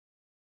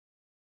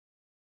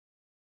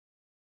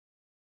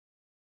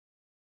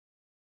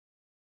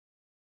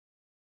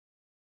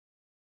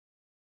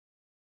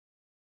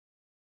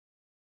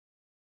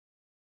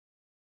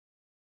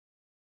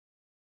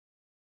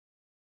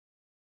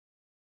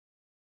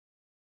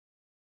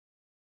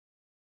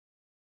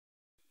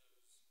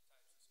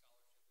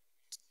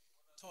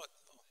Todd,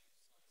 One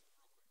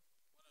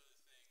other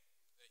thing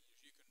that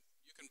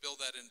you can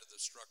build that into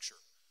the structure.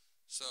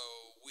 So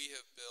we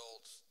have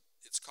built,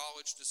 it's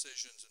college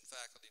decisions and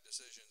faculty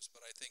decisions,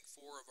 but I think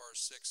 4 of our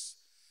 6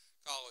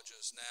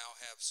 colleges now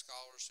have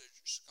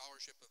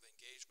scholarship of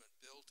engagement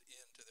built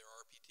into their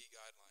RPT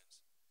guidelines.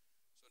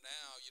 So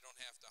now you don't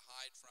have to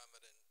hide from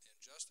it and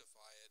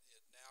justify it.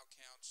 It now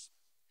counts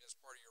as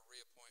part of your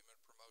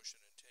reappointment,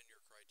 promotion, and tenure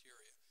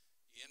criteria.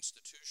 You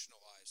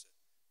institutionalize it,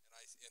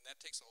 and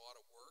that takes a lot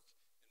of work.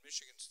 And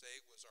Michigan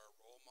State was our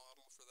role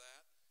model for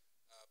that.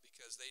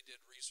 Because they did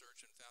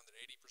research and found that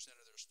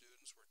 80% of their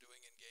students were doing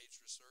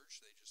engaged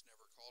research. They just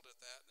never called it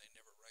that, and they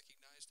never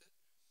recognized it.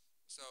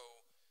 So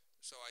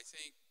I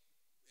think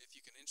if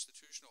you can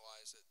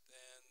institutionalize it,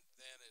 then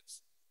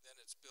it's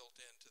built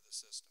into the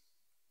system.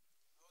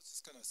 I was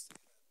just going to say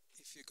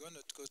that if you're going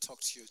to go talk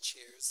to your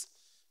chairs,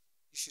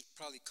 you should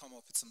probably come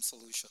up with some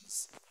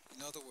solutions.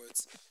 In other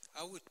words,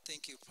 I would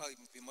think it would probably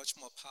be much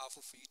more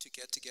powerful for you to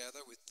get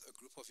together with a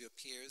group of your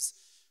peers,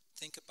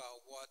 think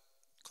about what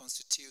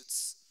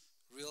constitutes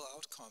real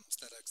outcomes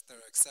that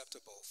are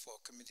acceptable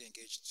for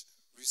community-engaged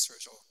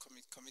research or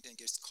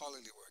community-engaged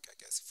scholarly work, I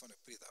guess, if you want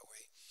to put it that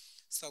way.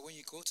 So when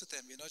you go to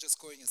them, you're not just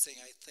going and saying,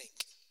 I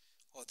think,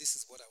 or this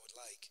is what I would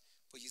like,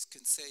 but you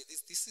can say,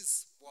 this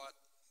is what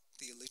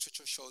the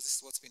literature shows, this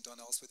is what's been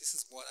done elsewhere, this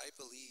is what I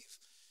believe,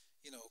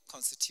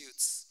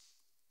 constitutes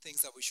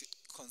things that we should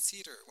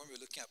consider when we're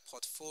looking at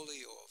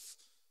portfolio of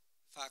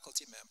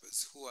faculty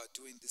members who are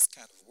doing this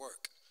kind of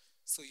work.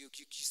 So you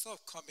sort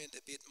of come in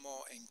a bit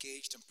more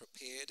engaged and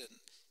prepared and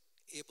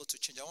able to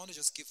change. I want to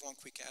just give one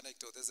quick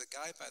anecdote. There's a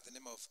guy by the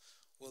name of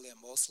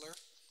William Osler.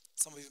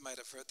 Some of you might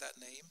have heard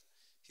that name.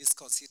 He's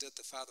considered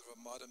the father of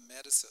modern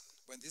medicine.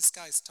 When this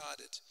guy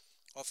started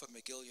off at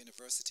McGill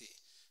University,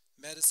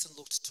 medicine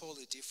looked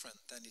totally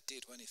different than it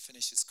did when he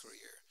finished his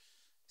career.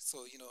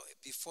 So,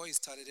 before he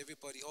started,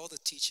 all the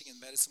teaching in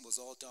medicine was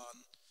all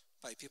done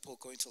by people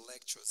going to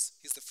lectures.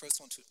 He's the first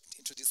one to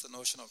introduce the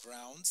notion of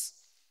rounds.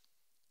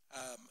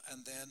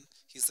 And then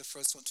he's the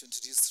first one to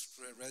introduce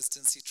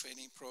residency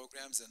training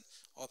programs and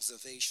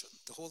observation.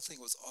 The whole thing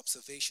was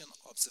observation,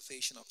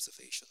 observation,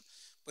 observation.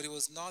 But it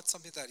was not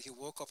something that he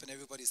woke up and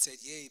everybody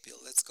said, yay,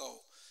 Bill, let's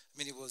go. I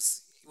mean, it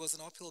was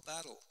an uphill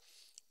battle.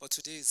 But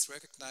today it's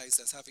recognized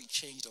as having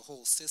changed the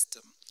whole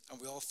system,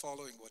 and we're all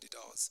following what he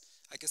does.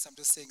 I guess I'm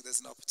just saying there's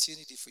an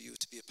opportunity for you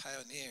to be a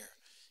pioneer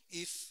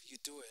if you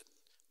do it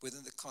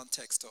within the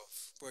context of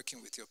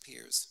working with your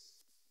peers.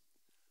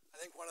 I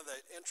think one of the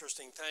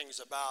interesting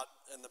things about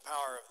and the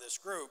power of this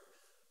group,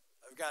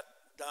 I've got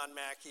Don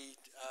Mackey,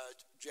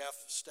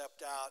 Jeff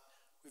stepped out.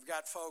 We've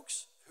got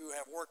folks who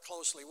have worked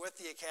closely with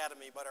the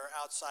academy but are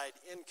outside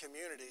in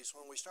communities.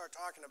 When we start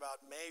talking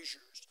about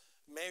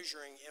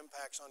measuring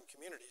impacts on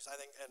communities, I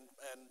think, and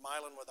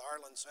Mylan with the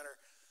Heartland Center,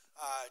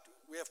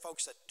 we have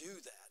folks that do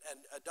that.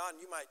 And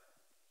Don, you might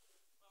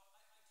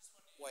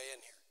weigh in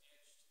here.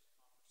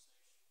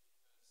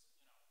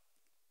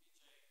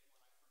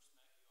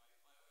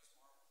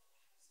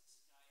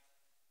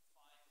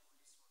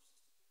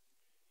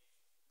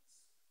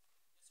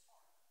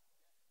 Likely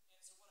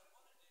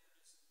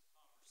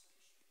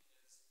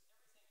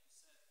to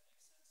attract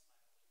more,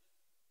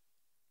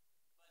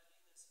 then where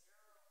is the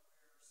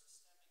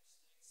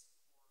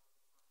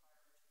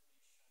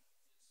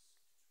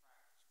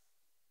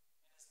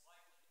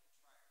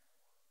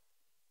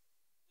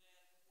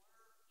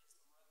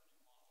revenue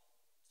model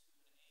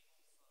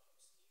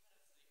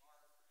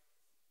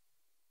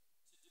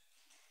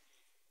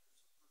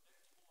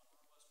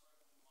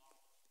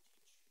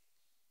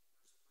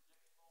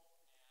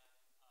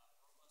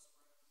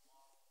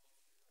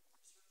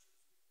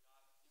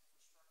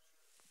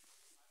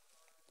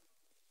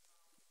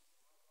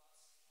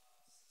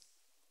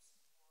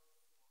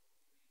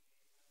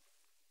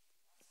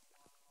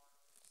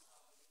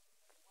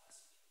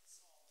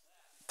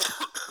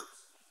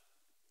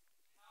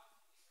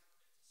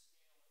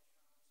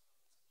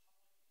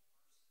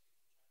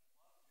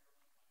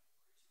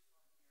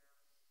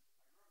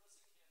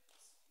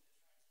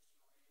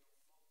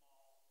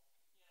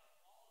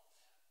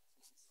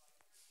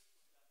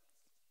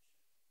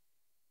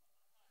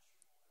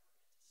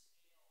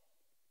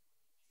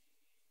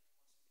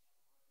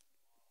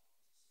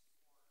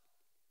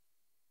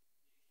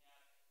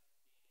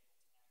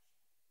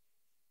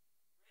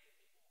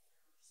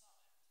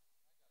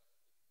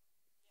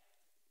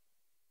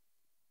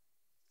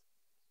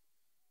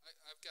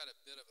I've got a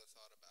bit of a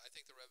thought about. I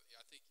think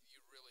I think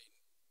you really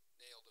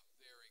nailed a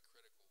very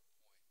critical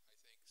point.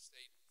 I think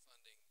state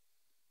funding of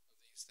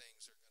these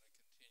things are going to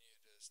continue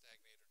to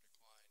stagnate or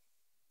decline.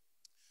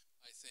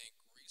 I think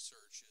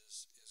research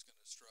is going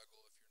to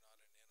struggle if you're not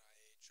in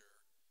NIH or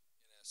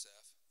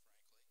NSF,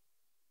 frankly,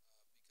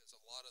 because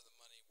a lot of the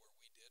money where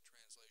we did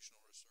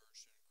translational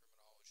research in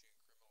criminology and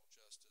criminal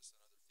justice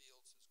and other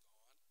fields is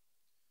gone.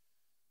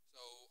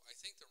 So I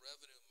think the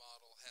revenue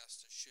model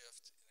has to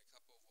shift in a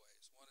couple of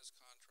ways. One is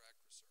contract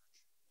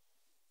research,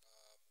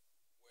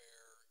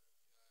 where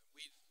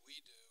we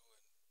do, and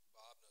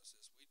Bob knows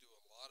this, we do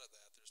a lot of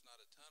that. There's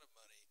not a ton of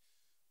money,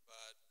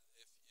 but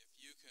if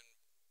you can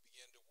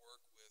begin to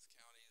work with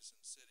counties and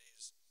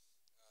cities,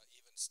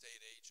 even state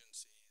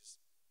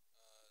agencies,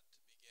 to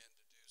begin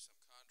to do some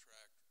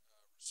contract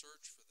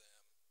research for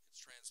them,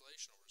 it's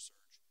translational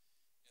research,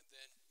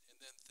 and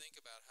then think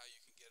about how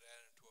you can get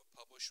that into a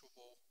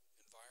publishable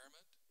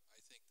environment. I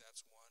think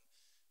that's one.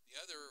 The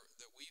other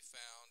that we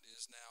found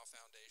is now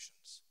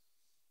foundations,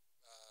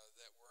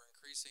 that we're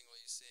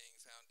increasingly seeing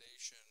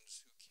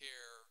foundations who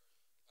care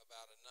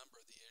about a number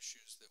of the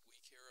issues that we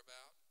care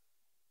about,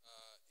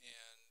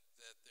 and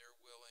that they're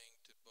willing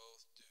to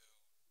both do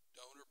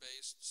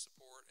donor-based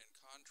support and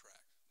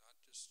contract,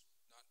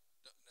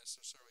 not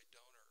necessarily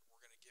donor,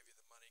 we're going to give you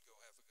the money, go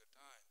have a good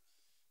time,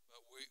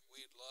 but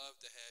we'd love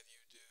to have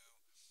you do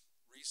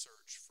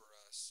research for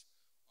us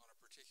on a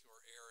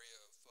particular area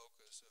of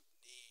focus of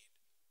need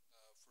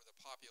for the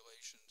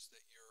populations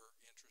that you're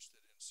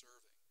interested in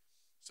serving.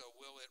 So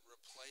will it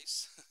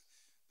replace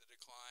the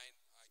decline?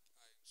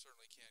 I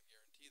certainly can't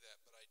guarantee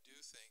that, but I do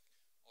think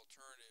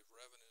alternative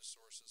revenue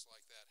sources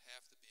like that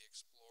have to be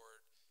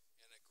explored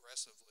and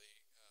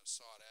aggressively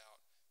sought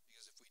out,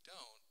 because if we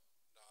don't,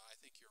 no, I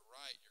think you're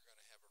right, you're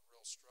going to have a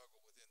real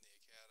struggle within the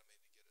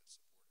academy to get it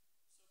supported.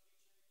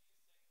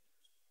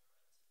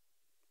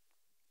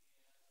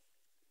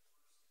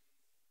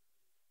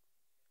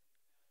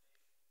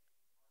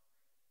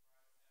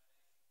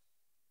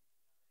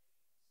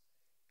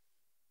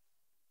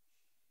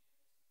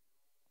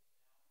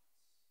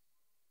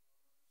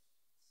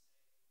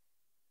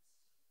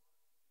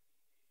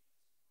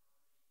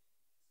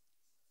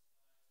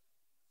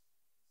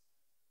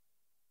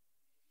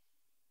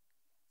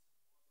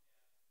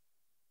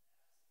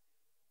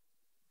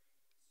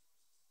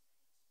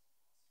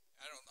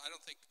 I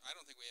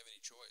don't think we have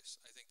any choice.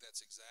 I think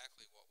that's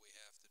exactly what we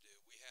have to do.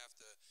 We have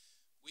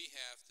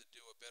to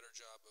do a better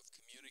job of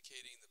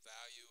communicating the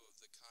value of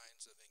the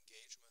kinds of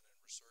engagement and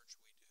research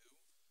we do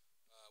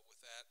with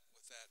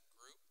that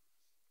group.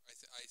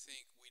 I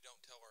think we don't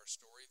tell our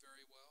story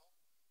very well.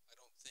 I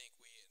don't think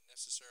we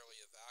necessarily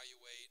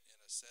evaluate and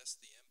assess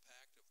the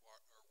impact of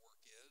what our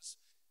work is.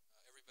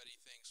 Everybody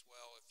thinks,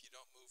 well, if you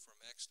don't move from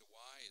X to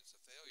Y, it's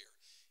a failure.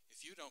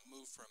 If you don't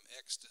move from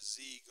X to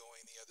Z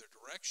going the other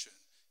direction,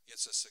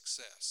 it's a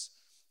success.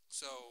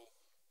 So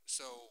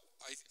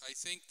I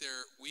think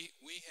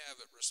we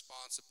have a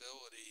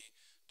responsibility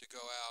to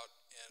go out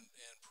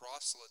and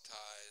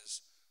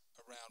proselytize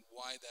around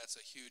why that's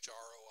a huge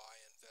ROI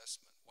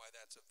investment, why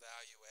that's a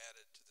value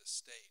added to the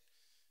state.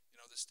 You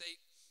know, the state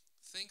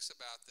thinks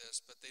about this,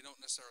 but they don't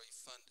necessarily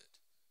fund it.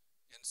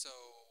 And so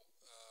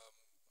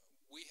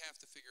we have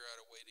to figure out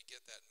a way to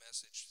get that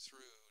message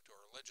through to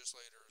our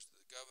legislators, to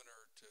the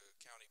governor, to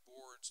county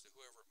boards, to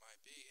whoever it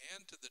might be,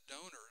 and to the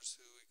donors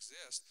who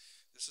exist.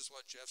 This is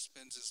what Jeff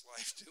spends his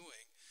life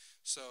doing.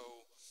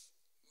 So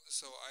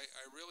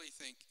I really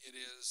think it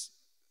is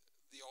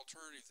the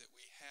alternative that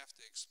we have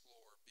to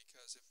explore,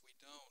 because if we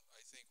don't, I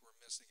think we're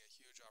missing a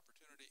huge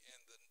opportunity,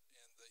 and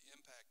the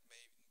impact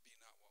may be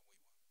not what we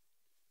want.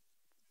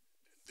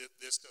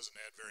 This doesn't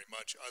add very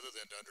much other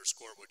than to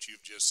underscore what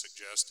you've just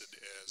suggested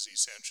as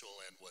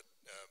essential and what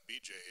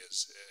BJ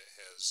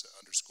has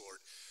underscored.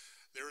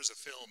 There is a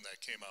film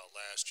that came out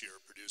last year.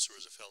 A producer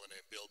was a fellow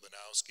named Bill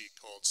Banowski,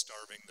 called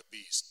Starving the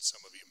Beast.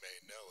 Some of you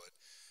may know it.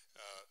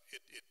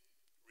 It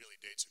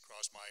really dates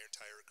across my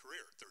entire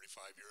career,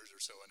 35 years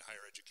or so in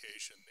higher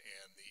education,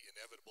 and the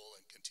inevitable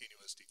and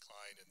continuous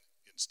decline in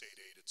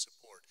state-aided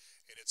support,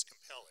 and it's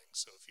compelling.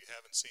 So if you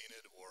haven't seen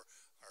it or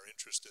are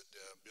interested,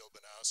 Bill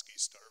Banowski,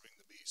 Starving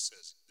the Beast,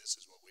 says this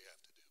is what we have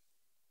to do.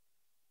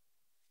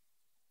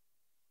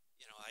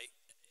 You know, I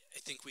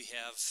think we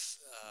have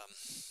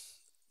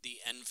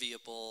the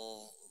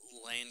enviable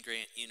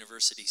land-grant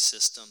university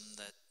system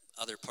that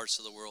other parts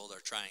of the world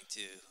are trying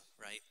to,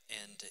 right?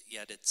 And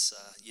yet it's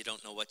you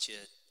don't know what you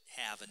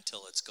have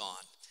until it's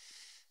gone.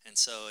 And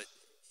so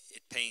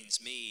it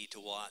pains me to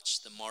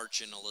watch the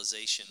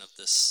marginalization of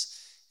this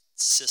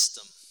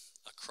system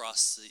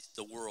across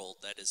the world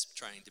that is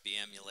trying to be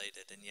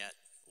emulated, and yet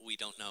we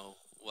don't know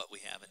what we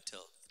have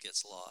until it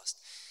gets lost.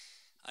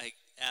 I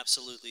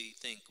absolutely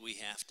think we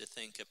have to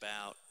think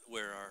about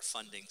where our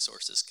funding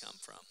sources come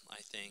from.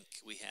 I think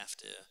we have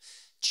to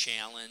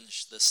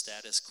challenge the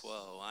status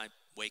quo. I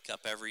wake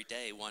up every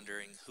day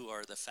wondering who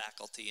are the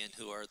faculty and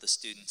who are the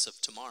students of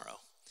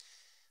tomorrow.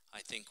 I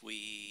think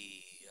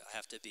we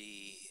have to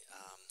be,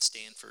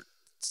 Stanford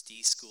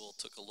D School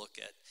took a look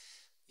at,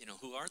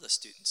 who are the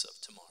students of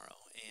tomorrow?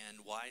 And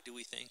why do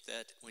we think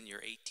that when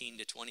you're 18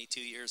 to 22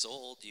 years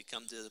old, you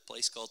come to the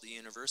place called the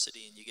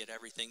university and you get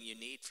everything you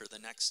need for the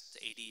next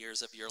 80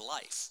 years of your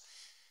life?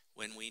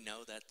 When we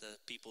know that the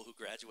people who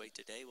graduate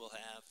today will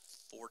have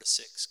 4 to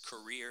 6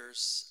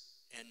 careers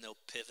and they'll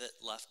pivot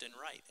left and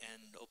right.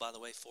 And oh, by the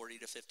way, 40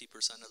 to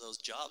 50% of those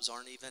jobs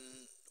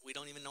we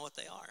don't even know what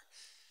they are.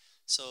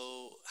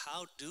 So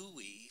how do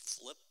we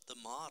flip the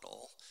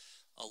model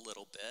a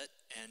little bit?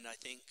 And I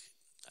think,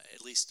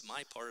 at least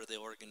my part of the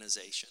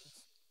organization,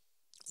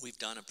 we've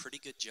done a pretty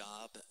good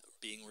job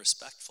being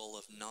respectful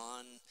of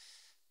non-PhD,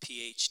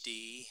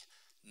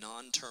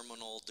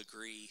 non-terminal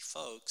degree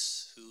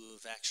folks who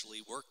have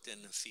actually worked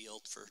in the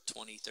field for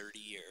 20, 30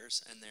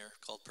 years, and they're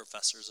called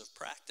professors of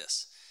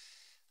practice.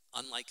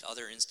 Unlike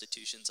other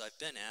institutions I've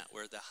been at,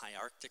 where the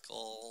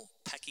hierarchical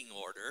pecking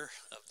order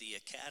of the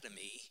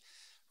academy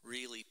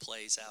really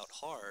plays out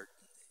hard,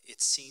 it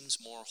seems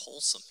more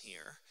wholesome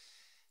here.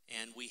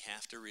 And we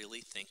have to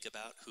really think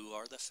about who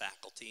are the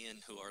faculty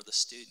and who are the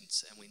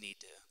students. And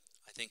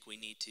I think we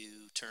need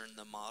to turn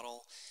the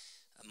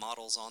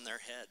models on their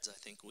heads. I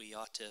think we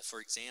ought to, for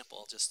example,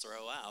 I'll just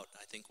throw out,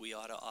 I think we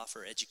ought to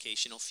offer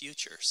educational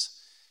futures.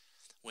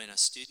 When a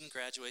student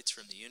graduates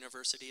from the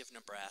University of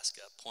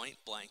Nebraska, point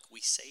blank,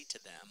 we say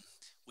to them,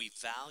 we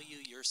value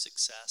your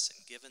success,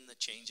 and given the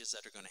changes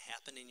that are going to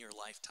happen in your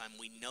lifetime,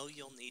 we know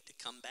you'll need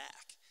to come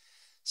back.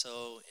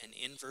 So an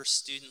inverse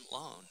student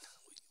loan,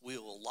 we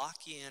will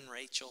lock you in,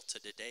 Rachel, to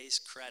today's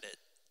credit.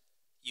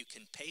 You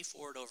can pay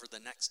for it over the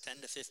next 10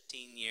 to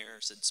 15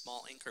 years in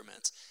small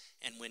increments.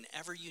 And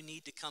whenever you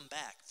need to come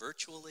back,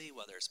 virtually,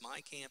 whether it's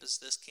my campus,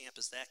 this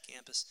campus, that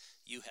campus,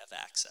 you have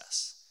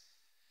access.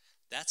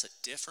 That's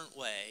a different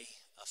way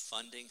of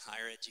funding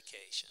higher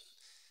education.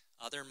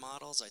 Other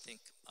models, I think,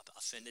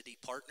 affinity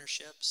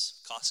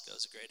partnerships. Costco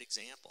is a great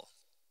example.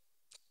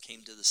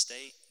 Came to the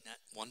state, net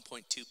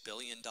 $1.2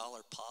 billion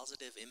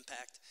positive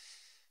impact.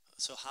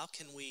 So how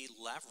can we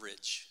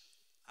leverage?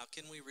 How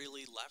can we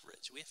really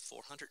leverage? We have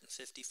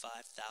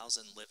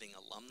 455,000 living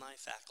alumni,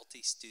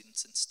 faculty,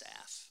 students, and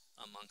staff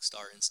amongst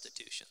our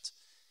institutions.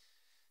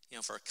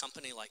 For a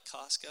company like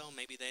Costco,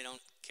 maybe they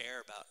don't care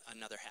about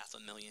another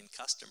 500,000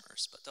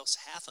 customers, but those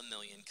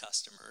 500,000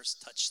 customers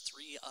touch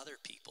 3 other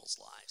people's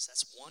lives.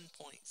 That's 1.5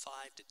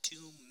 to 2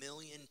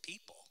 million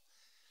people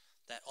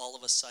that all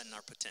of a sudden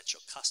are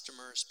potential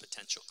customers,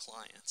 potential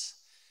clients.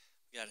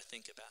 We got to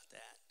think about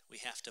that. We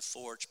have to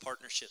forge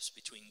partnerships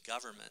between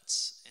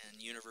governments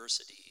and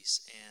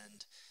universities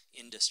and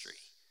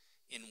industry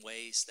in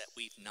ways that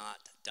we've not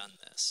done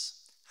this.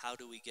 How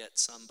do we get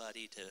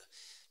somebody to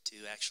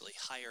actually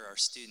hire our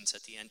students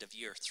at the end of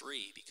year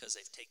 3 because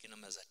they've taken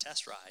them as a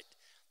test ride?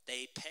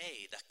 They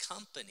pay, the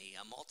company,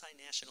 a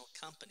multinational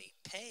company,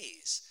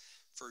 pays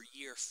for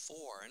year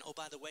 4. And oh,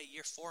 by the way,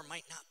 year 4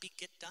 might not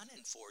get done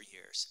in 4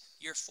 years.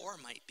 Year 4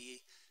 might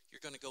be,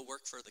 you're going to go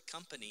work for the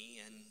company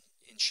in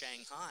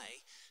Shanghai,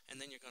 and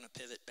then you're going to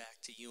pivot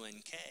back to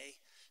UNK,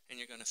 and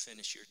you're going to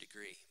finish your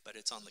degree, but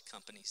it's on the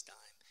company's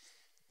dime.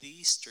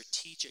 These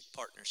strategic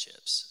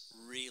partnerships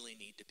really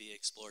need to be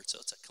explored, so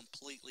it's a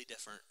completely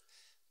different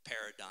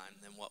paradigm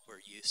than what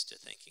we're used to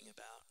thinking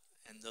about.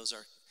 And those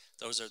are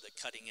the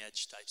cutting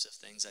edge types of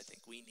things I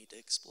think we need to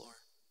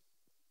explore.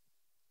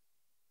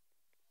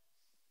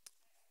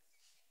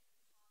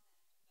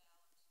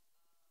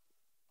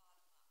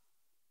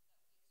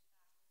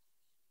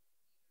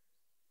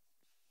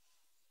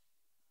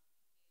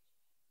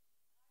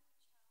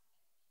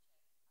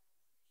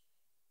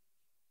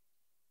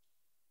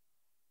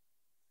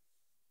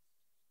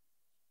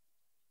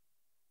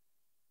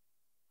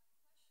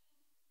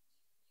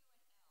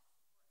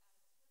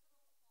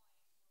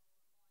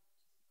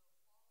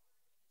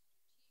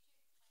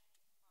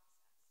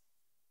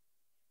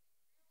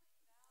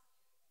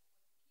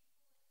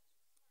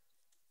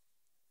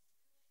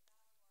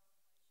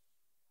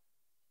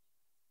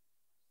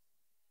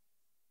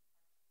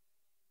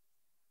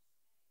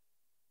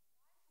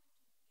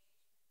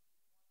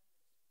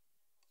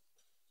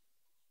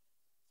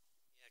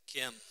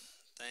 Kim,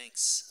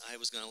 thanks. I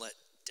was going to let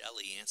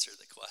Deli answer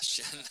the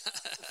question,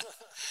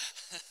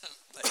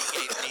 but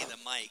he gave me the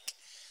mic.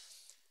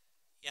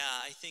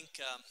 Yeah, I think,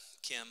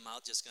 Kim, I'm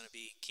just going to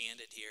be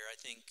candid here. I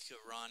think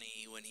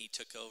Ronnie, when he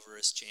took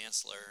over as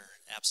chancellor,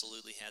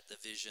 absolutely had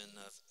the vision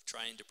of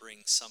trying to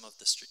bring some of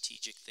the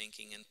strategic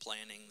thinking and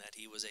planning that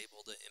he was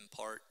able to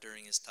impart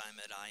during his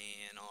time at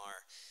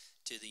IANR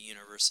to the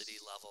university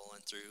level,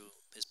 and through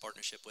his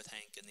partnership with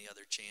Hank and the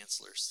other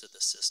chancellors to the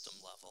system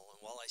level.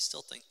 And while I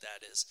still think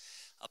that is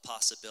a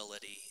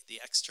possibility, the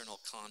external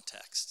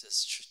context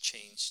has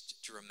changed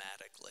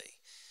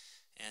dramatically.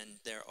 And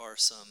there are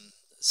some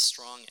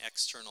strong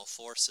external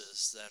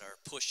forces that are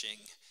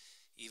pushing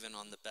even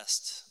on the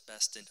best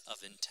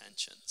of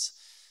intentions.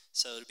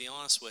 So to be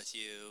honest with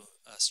you,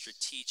 a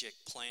strategic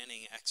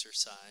planning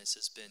exercise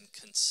has been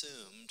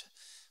consumed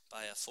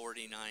by a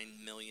 $49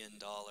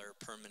 million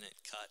permanent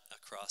cut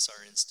across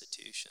our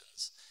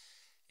institutions.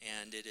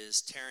 And it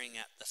is tearing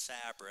at the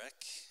fabric,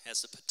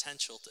 has the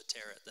potential to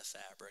tear at the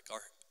fabric.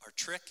 Our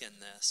trick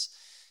in this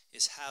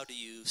is how do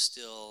you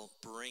still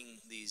bring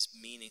these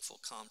meaningful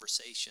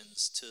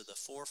conversations to the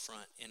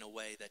forefront in a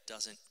way that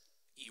doesn't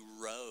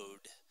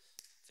erode,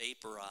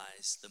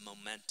 vaporize the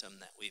momentum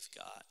that we've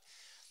got.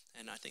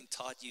 And I think,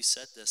 Todd, you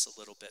said this a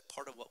little bit.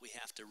 Part of what we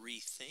have to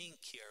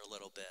rethink here a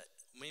little bit,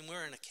 I mean,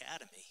 we're an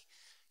academy.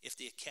 If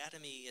the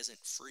academy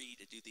isn't free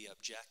to do the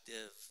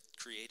objective,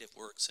 creative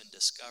works and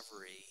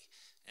discovery,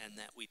 and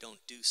that we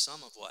don't do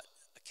some of what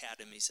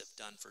academies have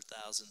done for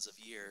thousands of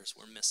years,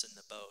 we're missing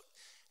the boat.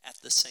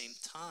 At the same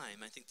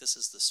time, I think this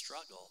is the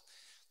struggle.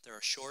 There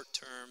are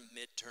short-term,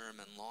 mid-term,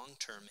 and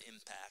long-term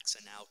impacts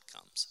and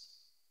outcomes.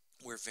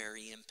 We're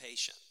very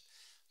impatient.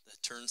 The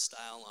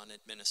turnstile on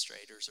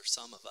administrators, or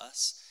some of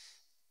us,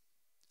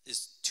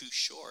 is too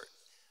short.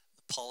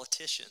 The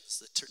politicians,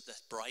 the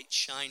bright,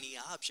 shiny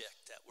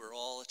object that we're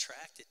all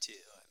attracted to.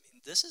 I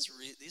mean,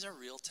 these are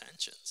real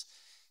tensions.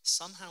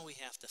 Somehow we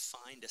have to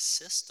find a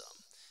system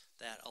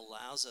that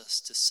allows us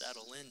to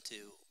settle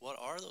into what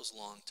are those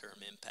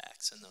long-term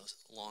impacts and those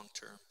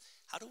long-term,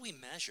 how do we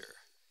measure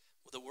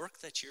the work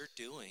that you're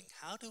doing?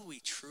 How do we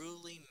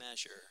truly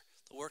measure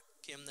the work,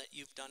 Kim, that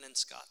you've done in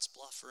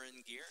Scottsbluff or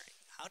in Gearing?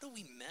 How do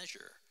we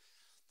measure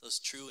those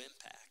true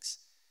impacts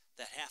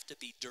that have to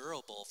be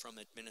durable from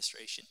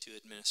administration to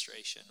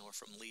administration, or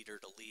from leader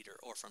to leader,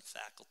 or from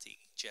faculty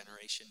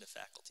generation to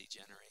faculty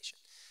generation?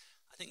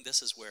 I think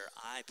this is where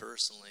I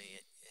personally,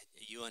 at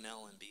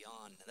UNL and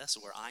beyond, this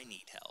is where I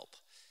need help.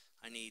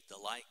 I need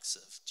the likes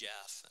of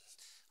Jeff and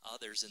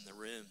others in the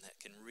room that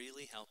can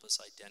really help us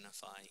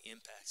identify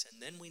impacts.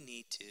 And then we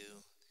need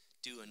to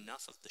do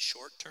enough of the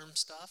short-term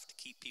stuff to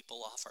keep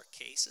people off our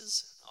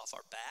cases, off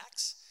our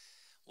backs,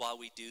 while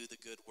we do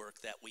the good work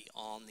that we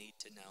all need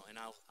to know. And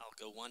I'll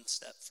go one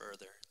step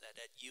further, that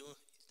at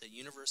the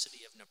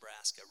University of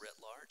Nebraska writ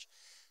large,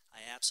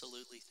 I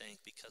absolutely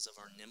think because of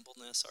our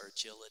nimbleness, our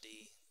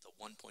agility, the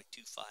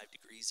 1.25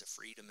 degrees of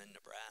freedom in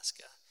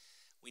Nebraska,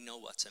 we know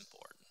what's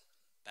important.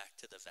 Back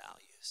to the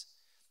values.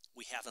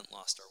 We haven't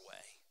lost our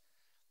way.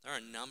 There are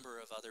a number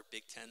of other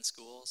Big Ten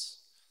schools.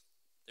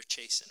 They're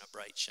chasing a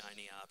bright,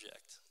 shiny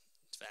object.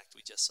 In fact,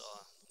 we just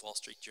saw Wall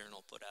Street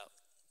Journal put out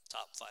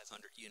top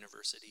 500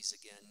 universities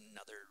again,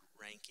 another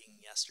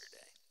ranking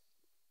yesterday.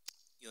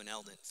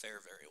 UNL didn't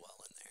fare very well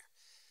in there.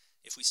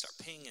 If we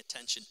start paying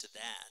attention to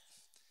that,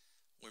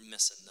 we're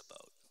missing the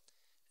boat.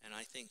 And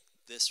I think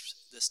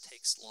this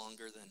takes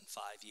longer than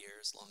 5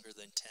 years, longer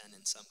than 10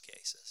 in some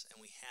cases.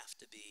 And we have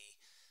to be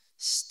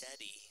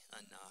steady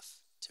enough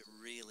to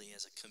really,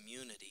 as a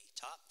community,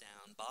 top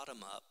down,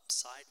 bottom up,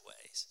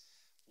 sideways,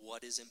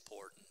 what is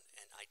important,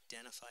 and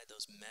identify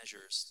those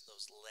measures,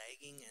 those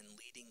lagging and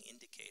leading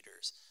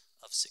indicators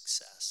of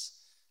success.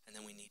 And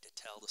then we need to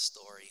tell the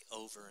story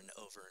over and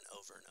over and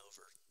over and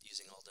over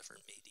using all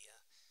different media.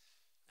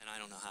 And I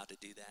don't know how to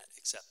do that,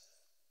 except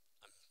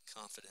I'm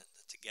confident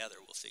that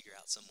together we'll figure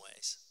out some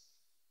ways.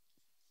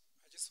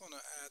 I just want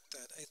to add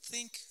that I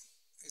think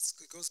it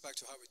goes back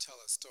to how we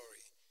tell our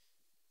story.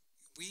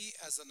 We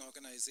as an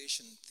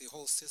organization, the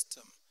whole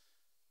system,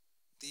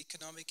 the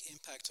economic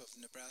impact of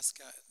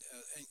Nebraska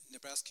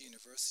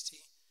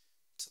University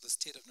to the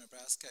state of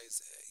Nebraska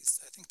is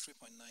I think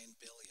 3.9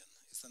 billion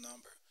is the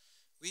number.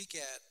 We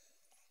get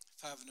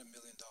 $500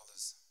 million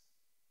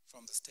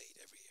from the state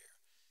every year.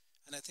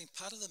 And I think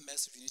part of the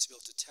message we need to be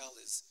able to tell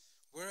is,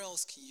 where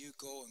else can you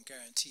go and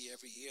guarantee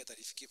every year that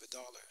if you give $1,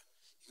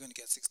 you're going to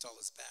get $6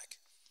 back?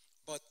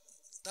 But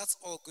that's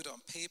all good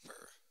on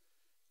paper.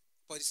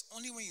 But it's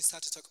only when you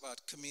start to talk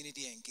about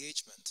community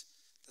engagement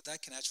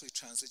that can actually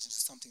translate into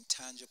something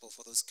tangible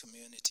for those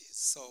communities.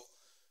 So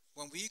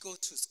when we go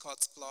to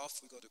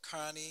Scottsbluff, we go to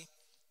Kearney,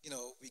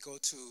 we go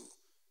to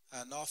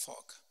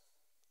Norfolk,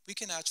 we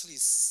can actually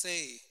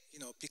say,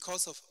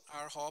 because of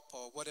RHOP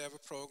or whatever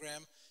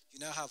program, you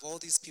now have all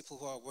these people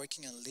who are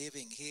working and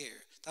living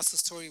here. That's the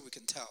story we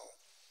can tell.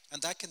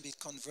 And that can be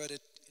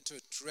converted into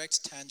a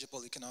direct,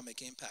 tangible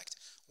economic impact.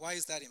 Why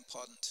is that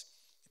important?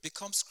 It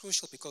becomes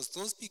crucial because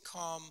those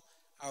become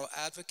our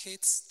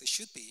advocates. They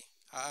should be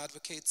our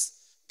advocates.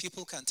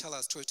 People can tell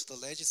our story to the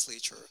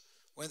legislature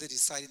when they're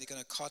deciding they're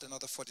going to cut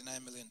another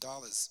 $49 million.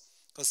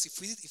 Because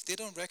if they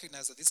don't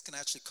recognize that this can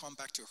actually come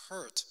back to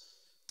hurt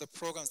the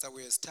programs that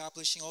we're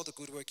establishing, all the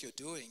good work you're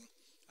doing,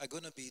 are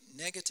going to be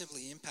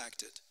negatively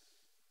impacted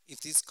if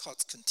these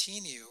cuts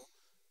continue,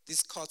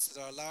 these cuts that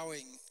are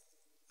allowing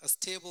a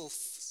stable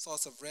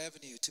source of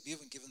revenue to be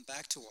even given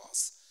back to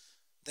us,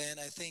 then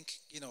I think,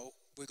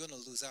 we're going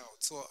to lose out.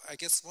 So I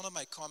guess one of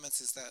my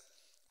comments is that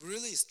we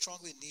really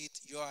strongly need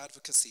your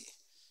advocacy,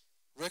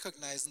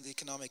 recognizing the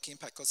economic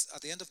impact, because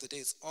at the end of the day,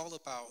 it's all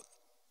about,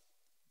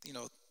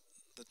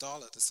 the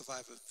dollar, the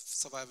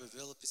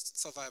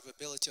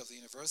survivability of the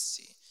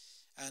university.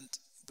 And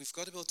we've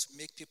got to be able to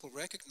make people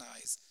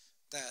recognize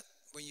that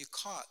when you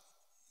cut,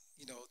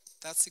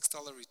 that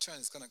 $6 return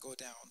is going to go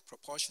down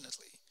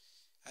proportionately.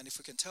 And if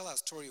we can tell our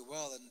story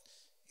well, and,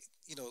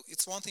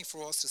 it's one thing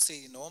for us to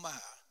say in Omaha,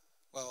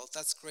 well,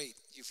 that's great.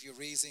 If you're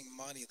raising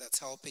money, that's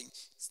helping.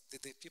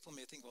 People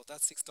may think, well,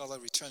 that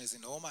 $6 return is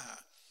in Omaha.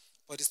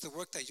 But it's the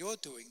work that you're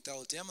doing that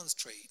will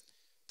demonstrate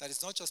that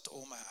it's not just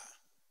Omaha.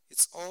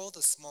 It's all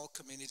the small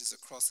communities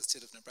across the state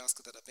of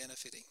Nebraska that are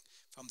benefiting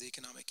from the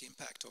economic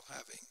impact of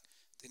having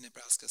the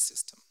Nebraska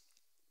system.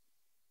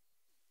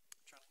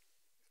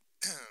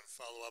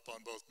 Follow up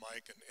on both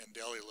Mike and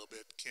Deli a little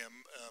bit.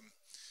 Kim,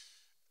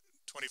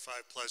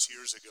 25 plus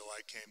years ago,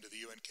 I came to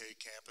the UNK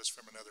campus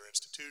from another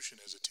institution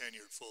as a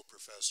tenured full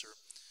professor,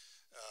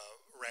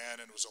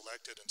 ran and was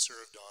elected and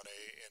served on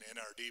an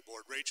NRD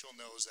board. Rachel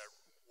knows that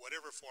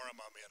whatever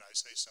forum I'm in, I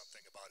say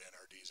something about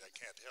NRDs. I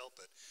can't help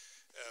it.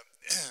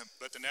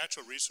 But the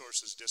natural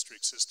resources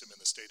district system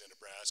in the state of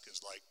Nebraska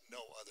is like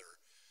no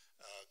other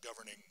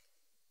governing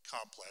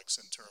complex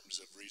in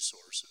terms of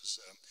resources.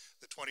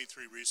 The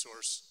 23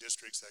 resource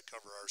districts that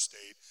cover our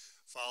state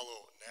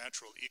follow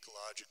natural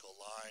ecological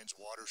lines,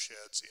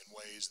 watersheds in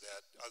ways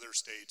that other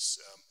states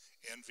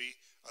envy,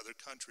 other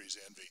countries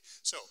envy.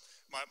 So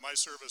my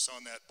service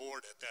on that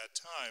board at that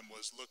time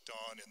was looked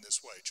on in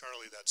this way.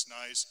 Charlie, that's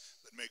nice,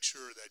 but make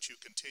sure that you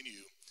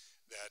continue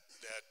that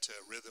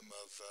rhythm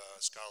of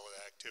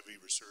scholarly activity,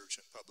 research,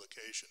 and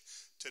publication.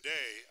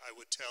 Today, I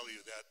would tell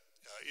you that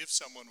if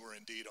someone were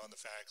indeed on the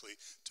faculty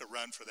to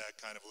run for that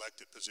kind of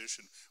elected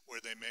position where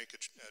they make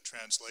a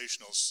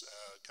translational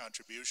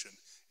contribution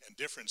and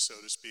difference, so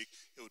to speak,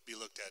 it would be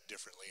looked at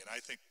differently. And I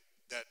think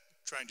that,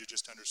 trying to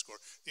just underscore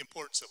the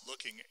importance of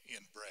looking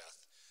in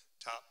breadth,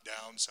 top,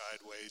 down,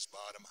 sideways,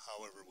 bottom,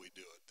 however we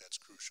do it,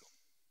 that's crucial.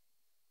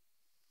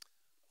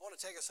 I want to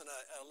take us in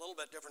a little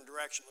bit different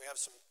direction. We have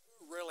some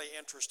really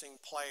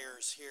interesting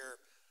players here.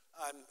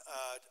 I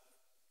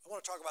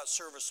want to talk about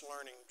service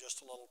learning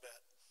just a little bit,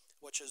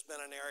 which has been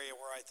an area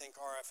where I think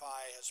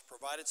RFI has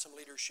provided some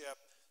leadership,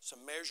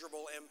 some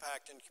measurable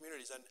impact in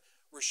communities. And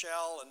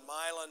Rochelle and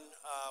Mylan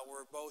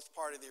were both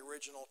part of the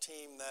original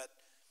team that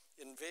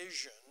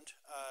envisioned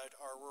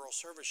our rural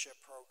serviceship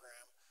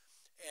program.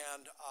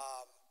 And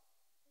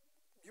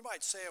you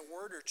might say a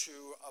word or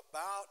two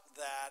about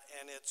that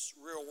and its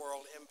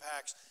real-world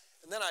impacts.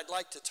 And then I'd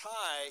like to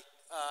tie,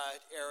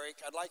 Eric,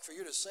 I'd like for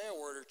you to say a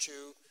word or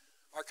two,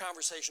 our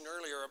conversation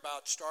earlier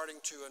about starting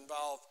to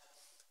involve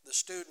the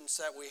students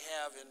that we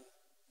have in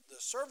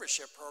the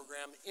serviceship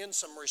program in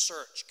some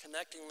research,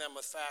 connecting them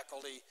with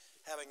faculty,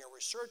 having a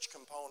research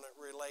component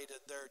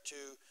related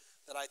thereto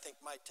that I think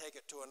might take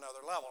it to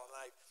another level.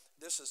 And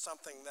this is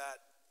something that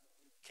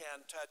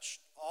can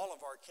touch all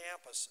of our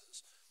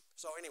campuses.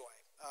 So anyway,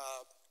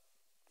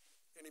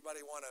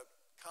 anybody want to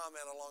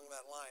comment along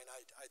that line?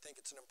 I think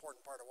it's an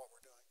important part of what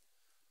we're doing.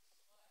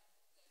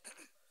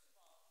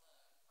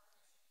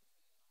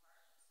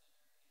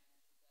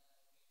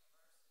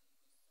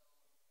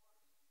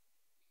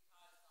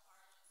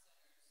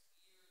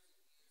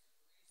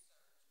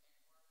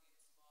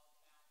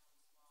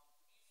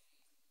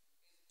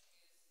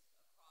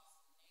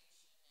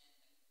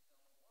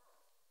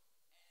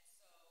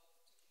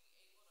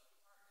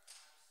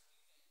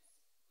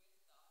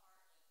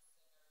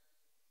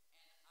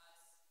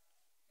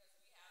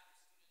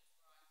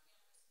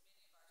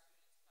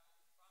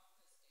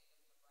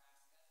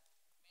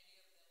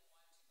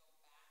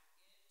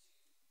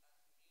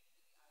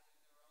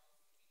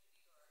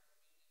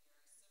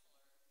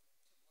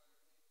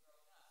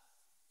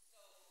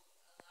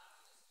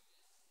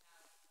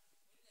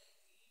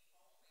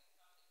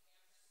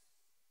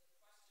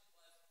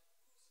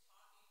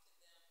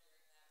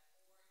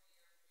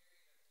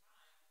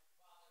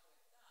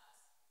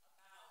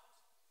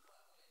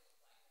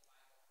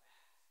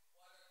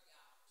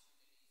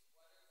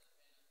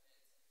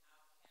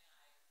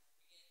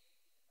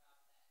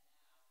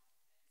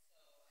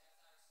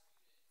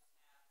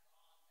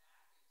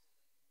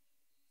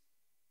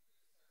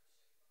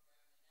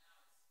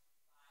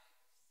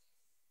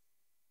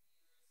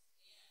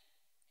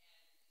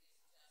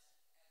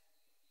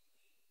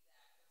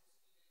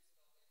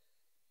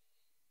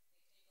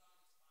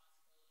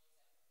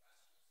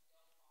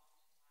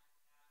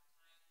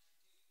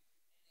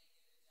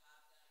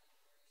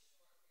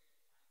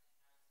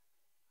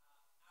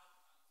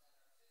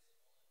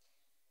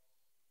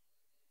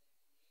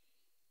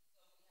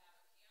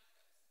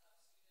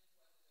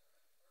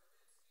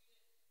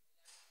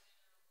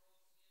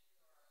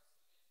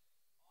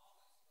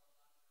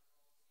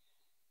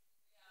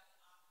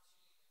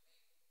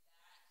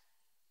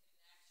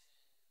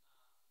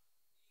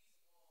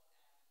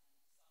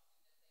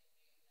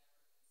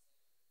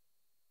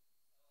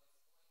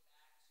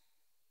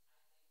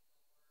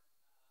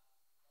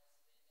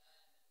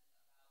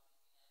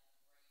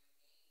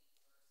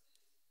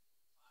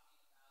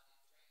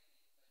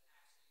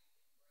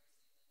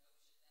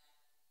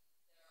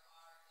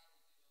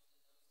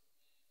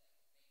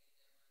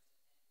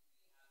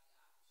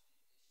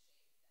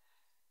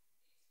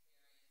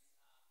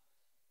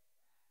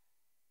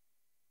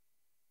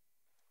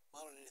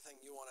 Marlon, anything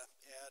you want to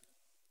add?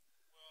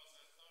 Well, as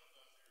I thought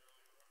about the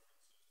earlier references to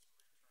return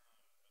on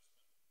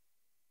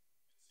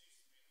investment, it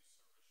seems to me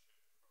the serviceship program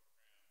could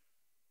almost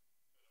be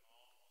considered a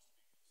model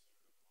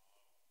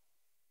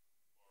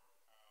for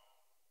how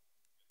it's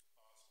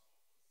possible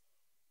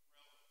with a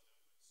relatively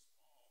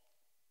small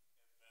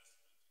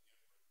investment to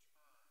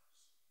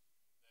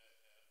get returns that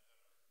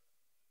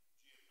are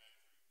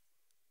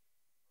geometrically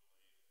related.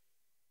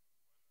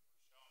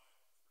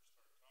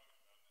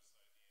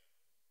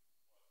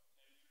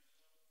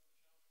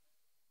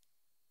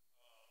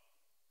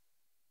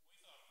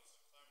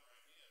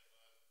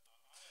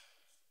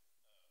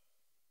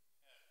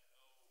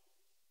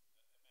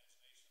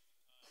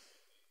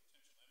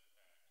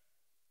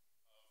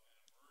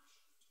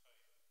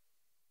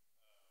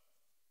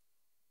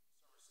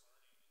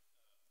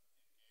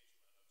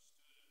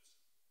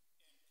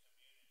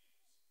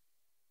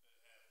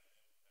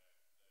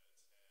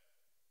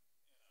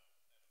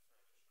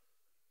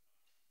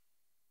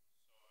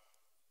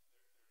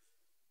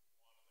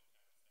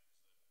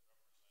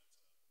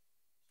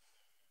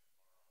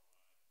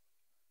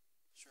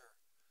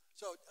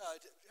 So,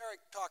 Eric,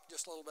 talk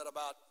just a little bit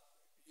about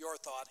your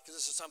thought, because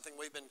this is something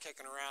we've been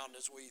kicking around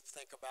as we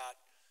think about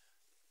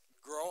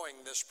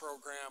growing this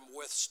program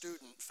with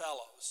student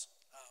fellows.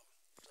 Yeah,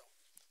 so,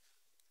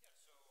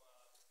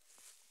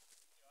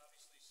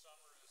 obviously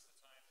summer is the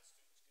time that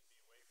students can be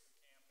away from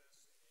campus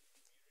and in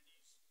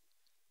communities,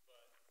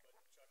 but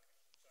what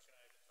Chuck and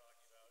I have been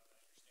talking about, and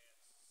I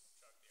understand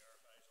Chuck, the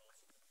RFI, has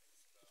also been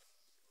thinking about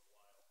for a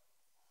while,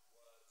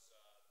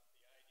 was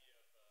the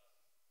idea of helping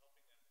them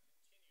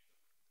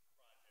continue the project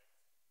back on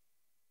campus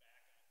during the school year.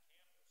 And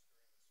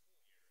so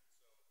during the school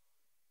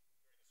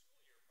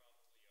year,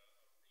 probably a research project that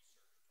was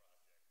integrated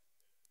with their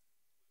service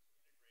learning during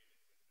the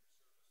summer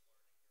would be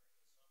a good match to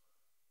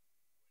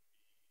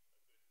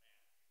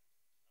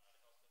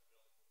help them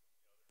build,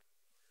 their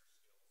career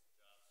skills and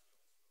job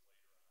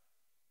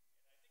skills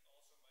for later on. And I think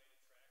also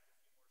might attract a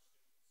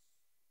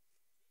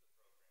few more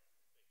students to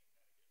the program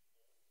if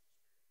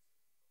they can kind of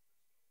get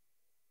both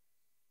experiences of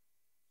their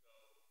skills. So,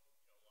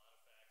 a lot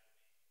of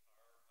faculty are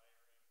hiring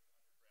undergraduates to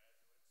work with them.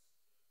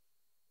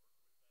 World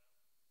Futures is adding fellows. Our research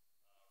center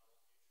has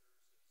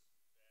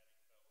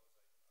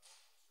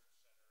a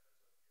Bureau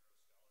Scholars program for undergraduate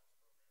research.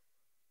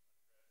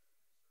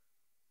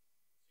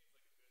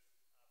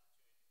 It seems like a good opportunity to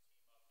team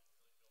up and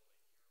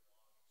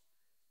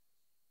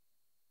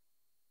really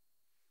build a year-long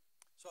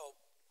experience. So,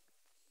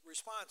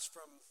 response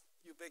from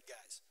you big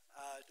guys.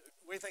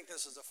 We think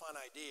this is a fun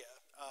idea,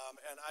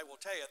 and I will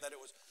tell you that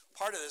it was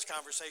part of this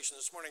conversation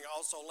this morning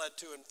also led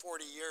to, in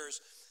 40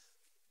 years,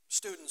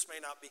 students may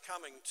not be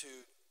coming to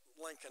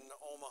Lincoln,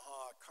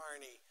 Omaha,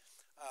 Kearney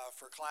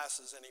for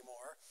classes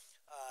anymore.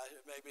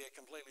 It may be a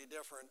completely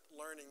different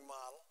learning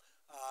model,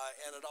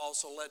 and it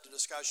also led to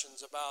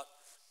discussions about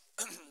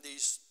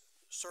these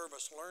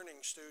service learning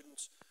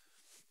students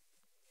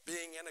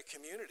being in a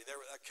community.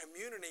 A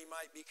community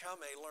might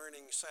become a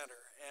learning center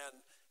and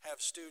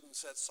have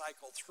students that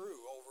cycle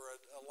through over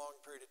a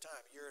long period of time,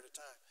 a year at a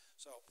time.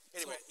 So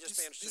anyway, So just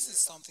be interested. This is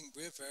something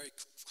we're very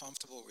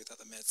comfortable with at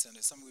the Med Center.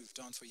 It's something we've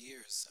done for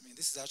years. I mean,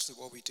 this is actually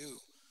what we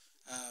do.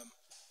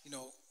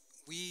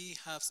 We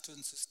have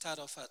students who start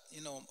off at,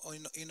 in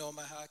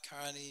Omaha,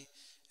 Kearney,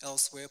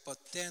 elsewhere, but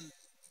then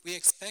we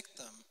expect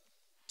them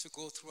to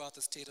go throughout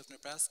the state of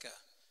Nebraska.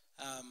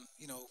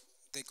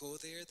 They go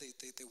there,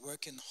 they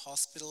work in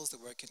hospitals, they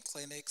work in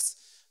clinics,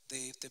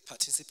 they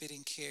participate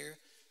in care,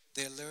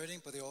 they're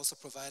learning, but they're also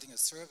providing a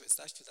service.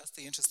 Actually, that's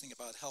the interesting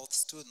about health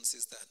students,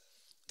 is that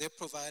they're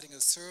providing a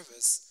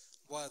service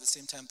while at the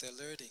same time they're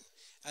learning.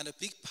 And a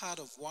big part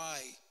of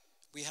why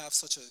we have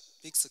such a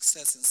big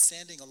success in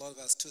sending a lot of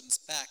our students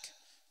back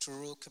to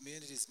rural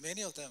communities,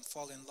 many of them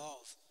fall in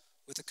love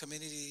with a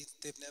community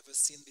they've never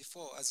seen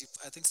before. I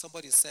think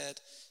somebody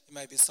said, it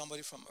might be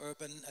somebody from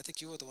urban, I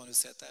think you were the one who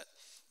said that.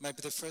 It might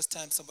be the first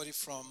time somebody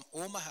from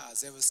Omaha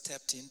has ever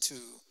stepped into,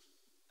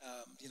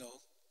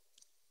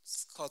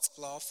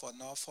 Scottsbluff or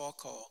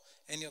Norfolk or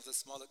any of the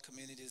smaller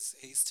communities,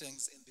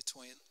 Hastings in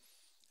between.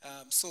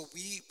 So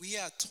we've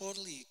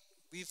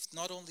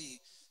not only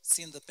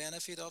seen the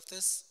benefit of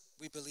this,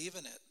 we believe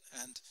in it.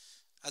 And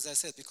as I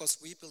said, because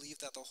we believe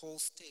that the whole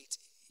state,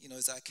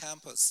 is our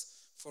campus,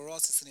 for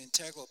us it's an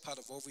integral part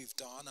of what we've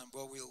done and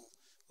what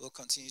we'll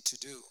continue to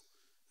do.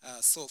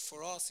 So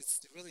for us, it's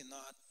really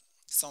not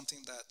something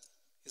that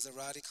is a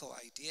radical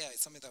idea.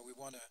 It's something that we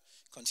want to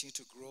continue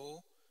to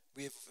grow.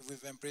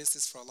 We've embraced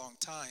this for a long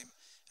time,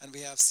 and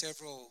we have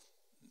several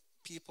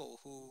people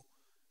who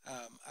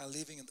are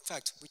living in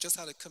fact, we just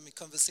had a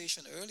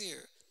conversation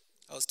earlier.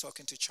 I was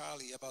talking to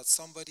Charlie about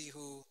somebody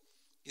who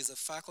is a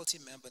faculty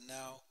member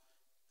now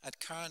at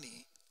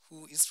Kearney,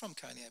 who is from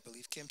Kearney, I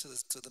believe, came to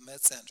the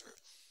Med Center.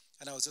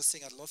 And I was just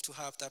saying I'd love to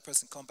have that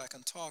person come back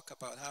and talk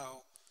about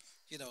how,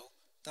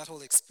 that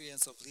whole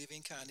experience of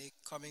leaving Kearney,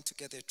 coming to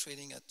get their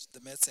training at the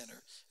Med Center,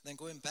 and then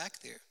going back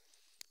there.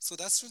 So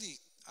that's really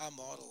our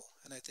model,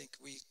 and I think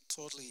we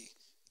totally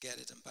get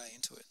it and buy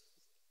into it.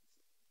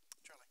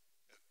 Charlie.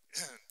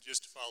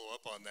 Just to follow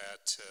up on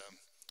that,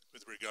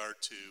 with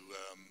regard to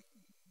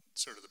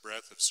sort of the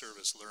breadth of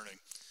service learning,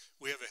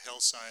 we have a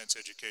health science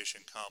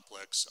education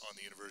complex on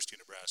the University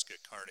of Nebraska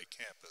Kearney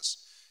campus.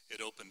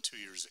 It opened 2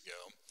 years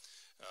ago.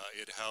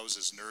 It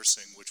houses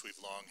nursing, which we've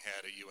long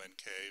had at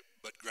UNK,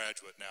 but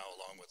graduate now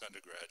along with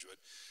undergraduate,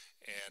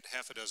 and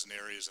half a dozen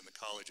areas in the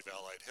College of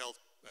Allied Health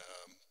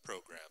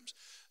programs,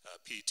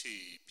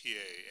 PT,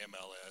 PA,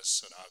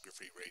 MLS,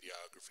 sonography,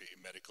 radiography,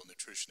 medical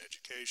nutrition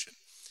education.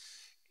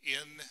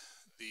 In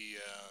the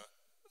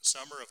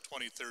summer of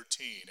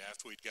 2013,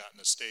 after we'd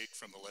gotten a stake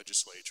from the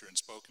legislature and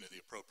spoken to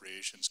the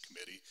Appropriations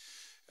Committee,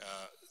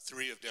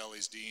 3 of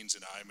Delhi's deans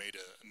and I made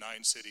a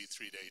 9-city,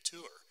 3-day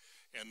tour.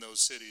 And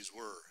those cities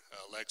were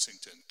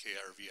Lexington,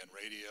 KRVN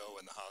Radio,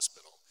 and the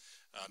hospital,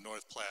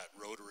 North Platte,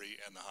 Rotary,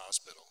 and the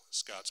hospital,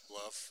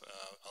 Scottsbluff,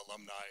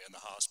 alumni, and the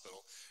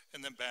hospital,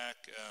 and then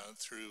back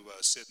through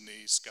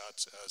Sydney,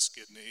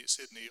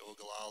 Sydney,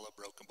 Ogallala,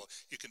 Broken Bow.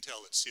 You can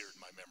tell it's seared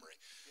in my memory.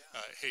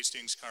 Yeah.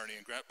 Hastings, Kearney,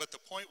 and Grant. But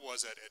the point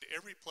was that at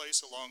every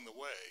place along the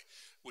way,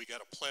 we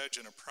got a pledge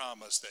and a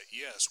promise that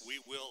yes, we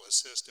will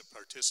assist and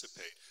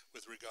participate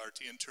with regard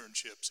to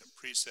internships and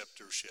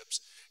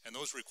preceptorships and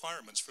those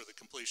requirements for the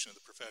completion of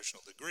the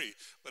professional degree,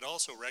 but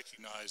also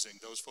recognizing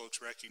those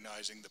folks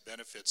recognizing the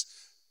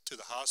benefits to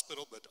the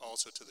hospital, but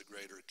also to the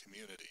greater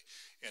community.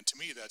 And to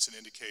me, that's an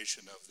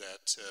indication of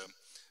that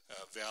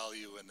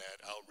value and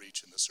that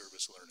outreach in the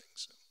service learning.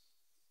 So.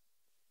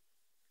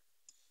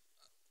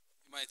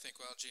 You might think,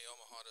 well, gee,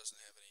 Omaha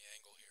doesn't have any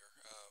angle here,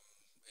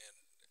 and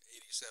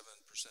 87%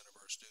 of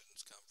our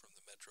students come from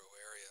the metro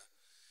area.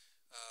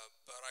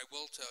 But I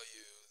will tell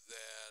you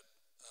that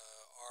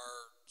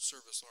our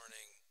service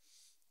learning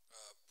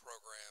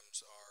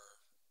programs are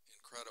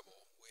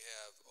incredible. We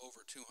have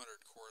over 200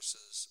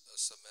 courses a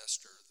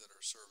semester that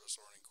are service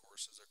learning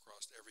courses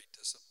across every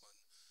discipline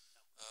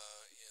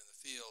in the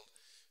field.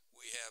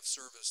 We have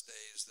service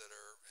days that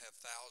have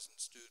 1,000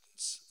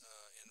 students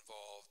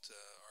involved.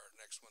 Our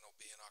next one will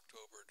be in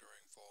October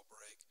during fall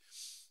break.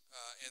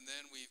 And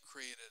then we've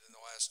created in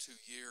the last 2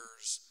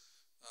 years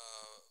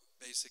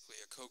basically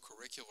a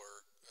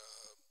co-curricular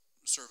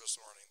service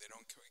learning. They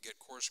don't get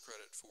course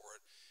credit for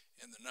it.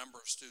 And the number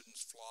of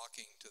students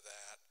flocking to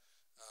that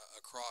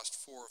across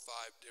 4 or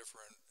 5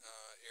 different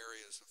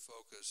areas of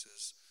focus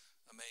is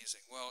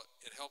amazing. Well,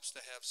 it helps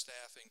to have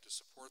staffing to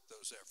support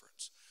those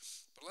efforts.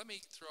 But let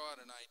me throw out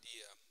an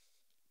idea,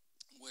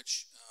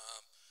 which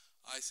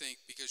I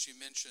think, because you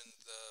mentioned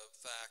the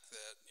fact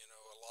that, you know,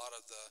 a lot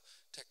of the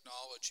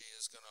technology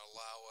is going to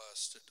allow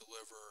us to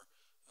deliver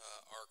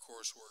our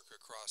coursework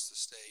across the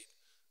state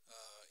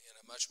in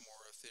a much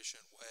more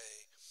efficient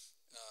way.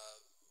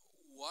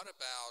 What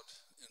about,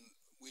 and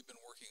we've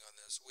been working on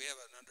this, we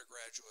have an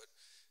undergraduate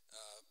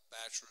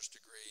bachelor's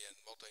degree in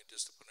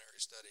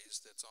multidisciplinary studies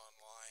that's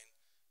online,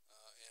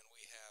 and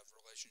we have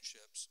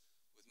relationships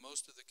with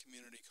most of the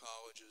community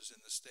colleges in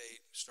the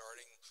state,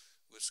 starting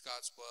with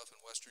Scottsbluff and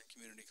Western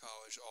Community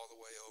College all the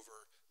way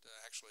over to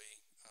actually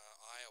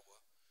Iowa.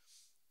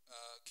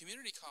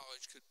 Community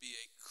college could be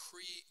a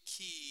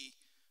key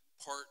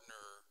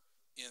partner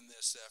in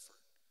this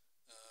effort.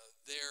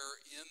 They're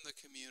in the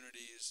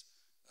communities.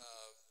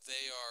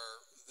 They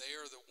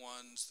are the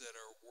ones that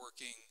are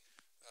working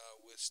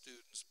with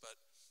students, but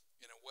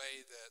in a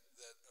way that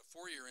a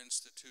four-year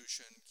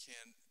institution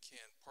can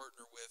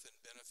partner with and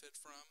benefit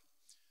from,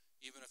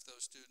 even if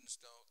those students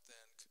don't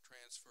then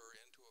transfer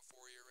into a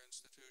four-year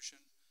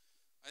institution.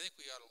 I think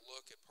we ought to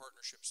look at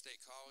partnership state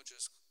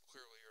colleges,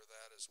 clearly are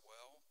that as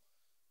well.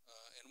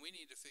 And we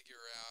need to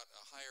figure out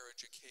a higher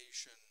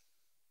education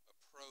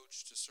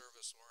approach to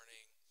service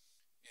learning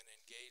and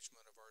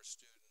engagement of our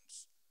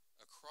students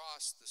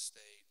across the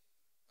state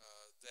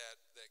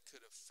that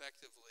could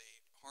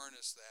effectively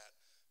harness that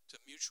to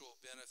mutual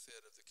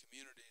benefit of the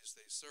communities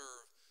they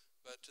serve,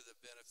 but to the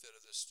benefit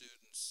of the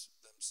students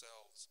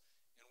themselves.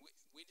 And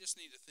we just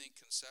need to think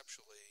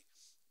conceptually,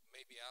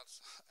 maybe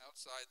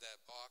outside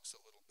that box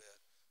a little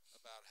bit,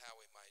 about how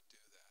we might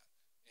do that.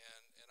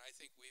 And I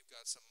think we've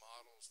got some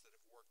models that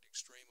have worked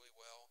extremely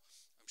well.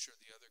 I'm sure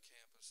the other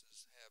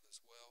campuses have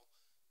as well.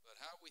 But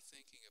how are we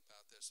thinking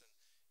about this? And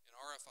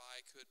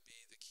RFI could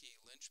be the key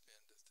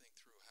linchpin to think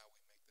through how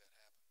we make that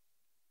happen.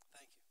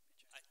 Thank you.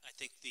 I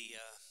think the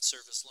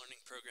service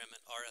learning program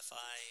at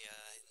RFI,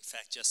 in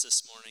fact, just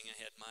this morning I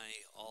had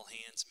my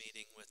all-hands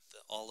meeting with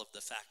all of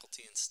the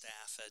faculty and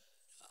staff at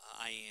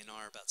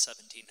IENR, about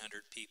 1,700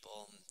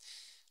 people. And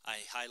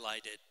I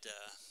highlighted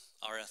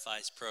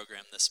RFI's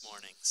program this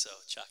morning.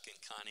 So Chuck and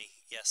Connie,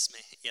 yes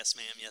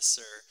ma'am, yes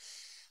sir.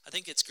 I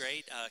think it's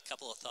great. A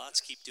couple of thoughts.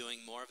 Keep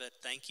doing more of it.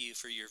 Thank you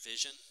for your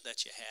vision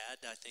that you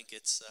had. I think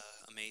it's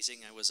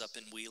amazing. I was up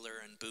in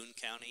Wheeler and Boone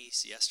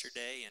counties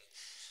yesterday, and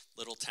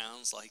little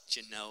towns like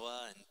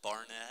Genoa and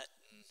Barnett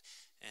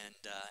and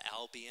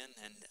Albion,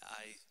 and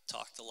I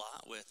talked a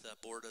lot with the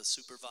Board of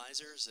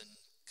Supervisors and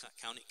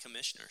county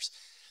commissioners.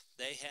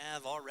 They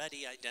have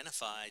already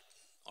identified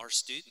our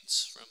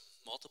students from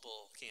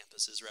multiple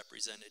campuses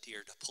represented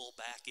here to pull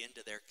back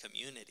into their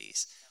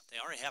communities. They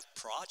already have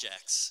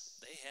projects.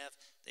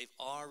 They've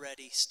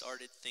already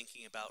started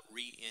thinking about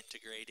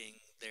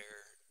reintegrating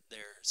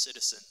their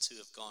citizens who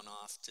have gone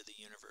off to the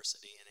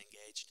university and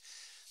engaged.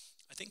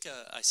 I think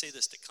I say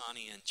this to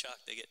Connie and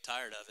Chuck. They get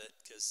tired of it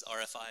because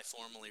RFI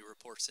formally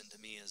reports into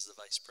me as the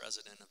vice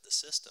president of the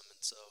system,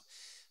 and so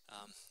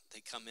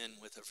they come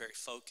in with a very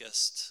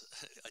focused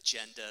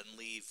agenda and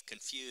leave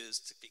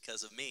confused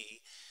because of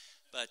me.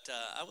 But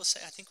I will say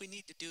I think we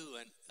need to do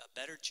a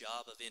better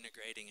job of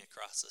integrating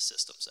across the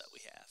systems that we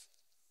have.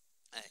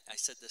 I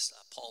said this to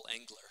Paul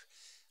Engler.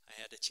 I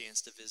had a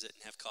chance to visit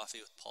and have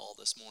coffee with Paul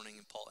this morning,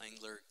 and Paul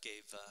Engler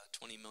gave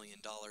 $20 million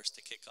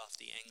to kick off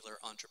the Engler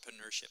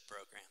Entrepreneurship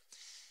Program.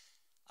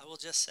 I will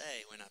just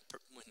say, when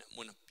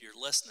you're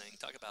listening,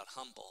 talk about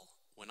humble.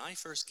 When I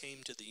first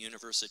came to the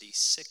university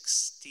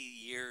 60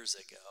 years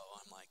ago,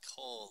 I'm like,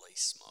 holy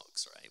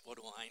smokes, right? What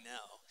do I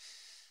know?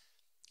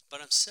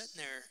 But I'm sitting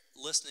there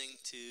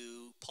listening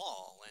to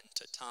Paul and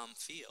to Tom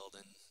Field,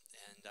 and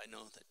I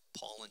know that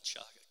Paul and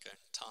Chuck and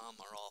Tom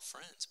are all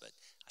friends, but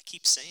I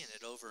keep saying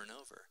it over and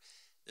over.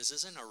 This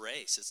isn't a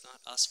race. It's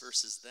not us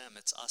versus them.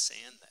 It's us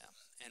and them.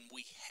 And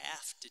we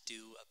have to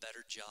do a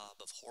better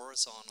job of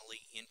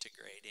horizontally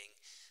integrating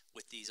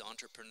with these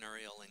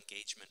entrepreneurial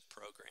engagement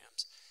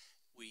programs.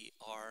 We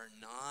are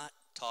not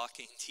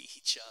talking to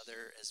each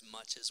other as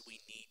much as we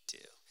need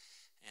to.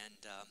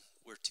 And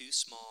we're too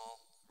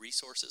small,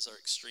 resources are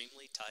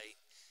extremely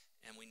tight,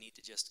 and we need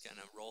to just kind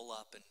of roll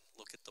up and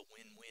look at the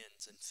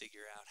win-wins and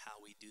figure out how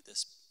we do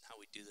this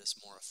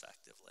more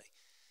effectively.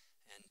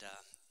 And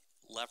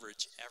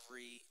leverage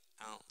every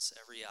ounce,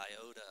 every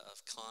iota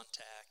of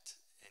contact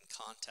and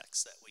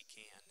context that we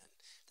can. And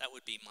that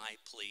would be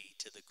my plea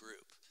to the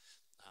group.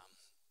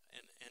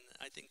 And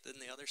I think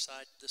then the other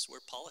side, this is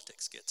where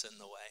politics gets in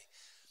the way.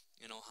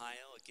 In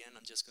Ohio, again,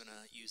 I'm just going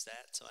to use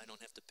that so I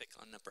don't have to pick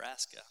on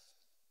Nebraska.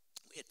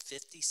 We had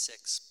 56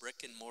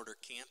 brick and mortar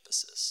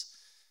campuses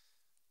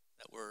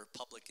that were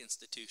public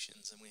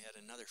institutions, and we had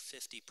another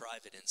 50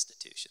 private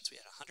institutions. We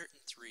had 103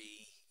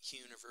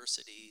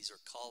 universities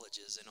or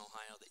colleges in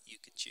Ohio that you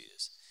could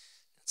choose.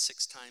 That's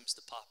 6 times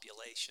the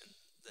population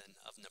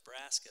of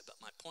Nebraska.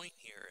 But my point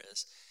here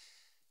is,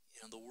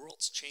 the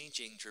world's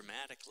changing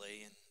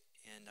dramatically,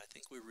 and I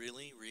think we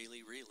really,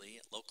 really, really,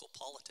 at local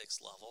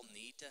politics level,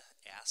 need to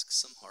ask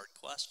some hard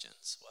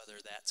questions, whether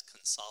that's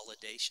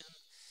consolidation.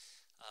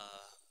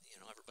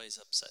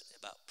 Everybody's upset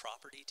about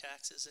property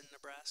taxes in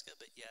Nebraska,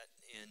 but yet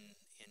in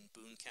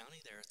Boone County,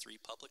 there are 3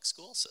 public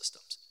school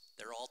systems.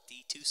 They're all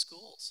D2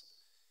 schools.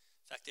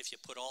 In fact, if you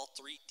put all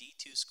 3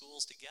 D2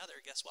 schools together,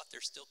 guess what?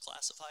 They're still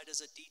classified as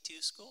a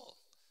D2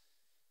 school.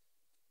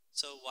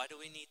 So why do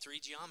we need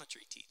 3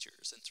 geometry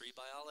teachers and 3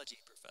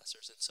 biology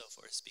professors and so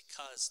forth? It's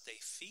because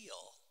they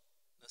feel,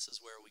 this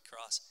is where we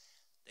cross,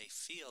 they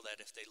feel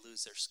that if they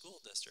lose their school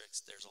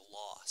districts, there's a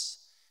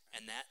loss.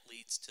 And that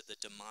leads to the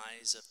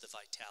demise of the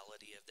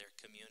vitality of their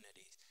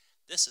communities.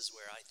 This is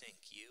where I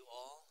think you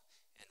all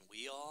and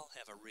we all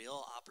have a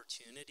real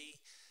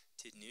opportunity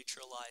to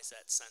neutralize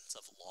that sense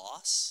of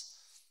loss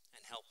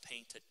and help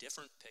paint a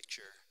different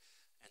picture.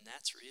 And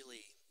that's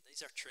really,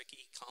 these are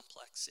tricky,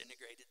 complex,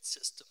 integrated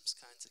systems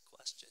kinds of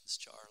questions,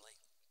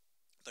 Charlie.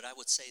 But I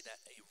would say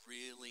that a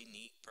really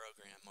neat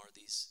program are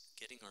these,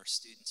 getting our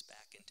students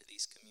back into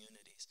these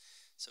communities.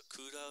 So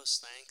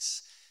kudos,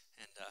 thanks,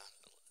 and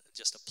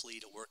just a plea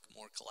to work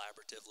more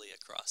collaboratively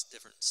across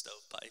different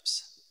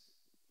stovepipes.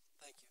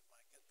 Thank you,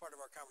 Mike. It's part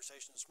of our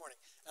conversation this morning.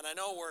 And I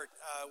know we're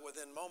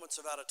within moments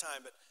of out of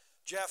time, but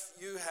Jeff,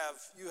 you have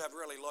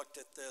really looked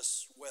at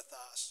this with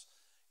us,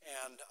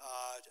 and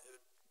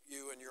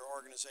you and your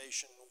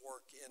organization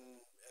work in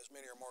as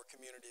many or more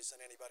communities than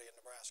anybody in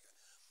Nebraska.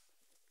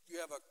 You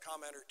have a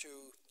comment or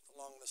two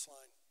along this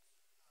line?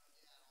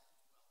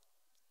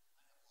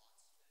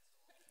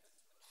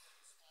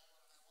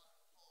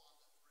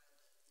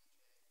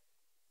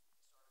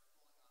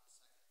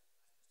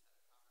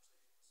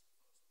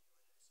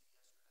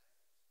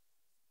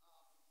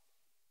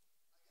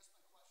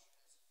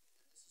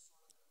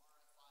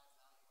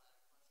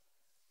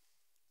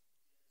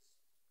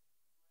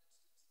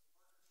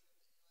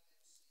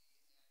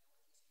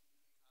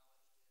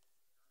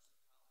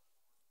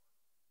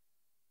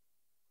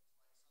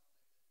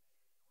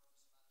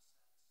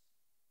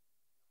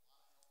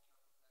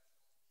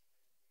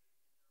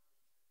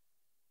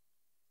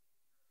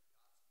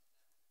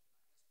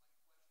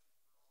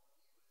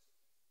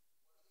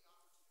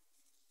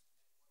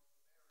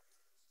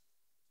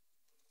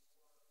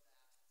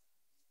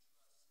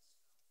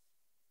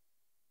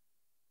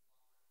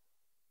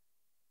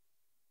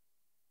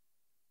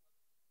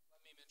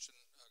 Mention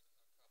a couple.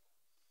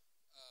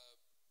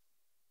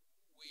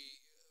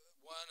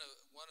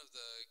 One of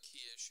the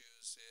key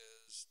issues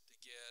is to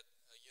get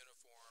a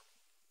uniform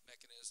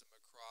mechanism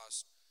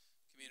across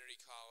community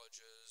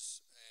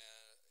colleges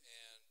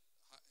and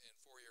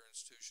four-year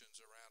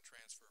institutions around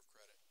transfer of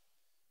credit.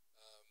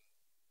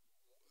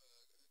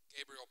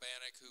 Gabriel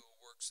Bannock, who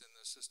works in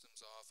the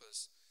systems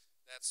office,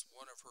 that's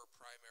one of her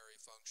primary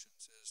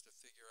functions, is to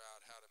figure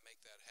out how to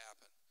make that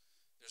happen.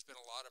 There's been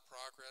a lot of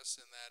progress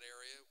in that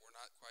area. We're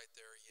not quite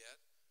there yet,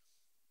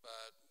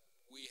 but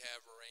we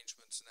have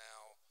arrangements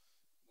now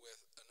with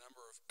a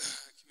number of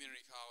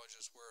community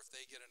colleges where if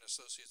they get an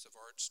Associates of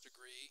Arts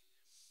degree,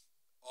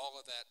 all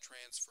of that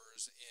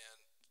transfers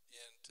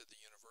into the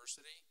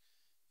university,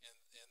 and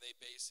they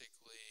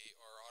basically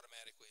are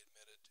automatically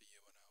admitted to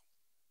UNO.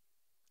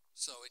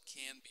 So it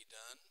can be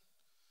done,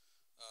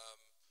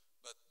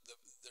 but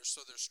there's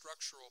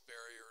structural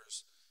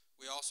barriers.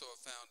 We also have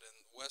found in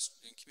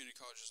community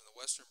colleges in the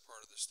western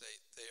part of the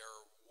state, they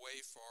are way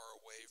far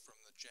away from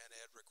the gen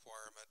ed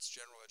requirements,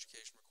 general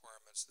education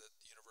requirements that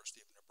the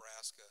University of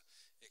Nebraska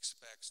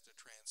expects to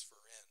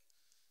transfer in.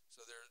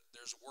 So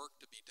there's work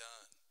to be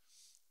done.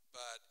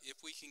 But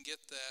if we can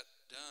get that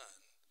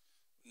done,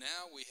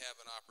 now we have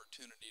an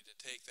opportunity to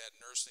take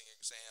that nursing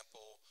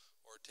example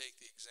or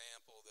take the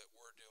example that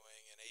we're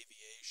doing in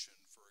aviation,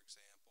 for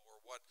example,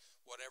 or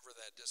whatever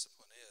that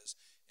discipline is.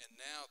 And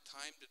now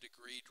time to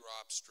degree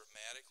drops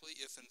dramatically.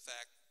 If in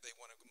fact they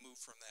want to move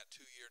from that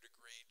 2-year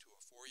degree to a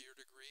 4-year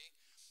degree,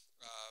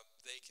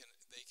 they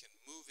can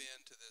move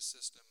into this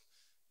system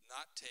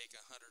not take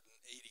 180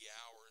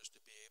 hours to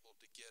be able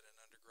to get an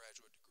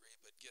undergraduate degree,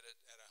 but get it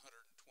at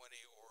 120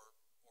 or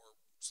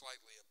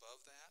slightly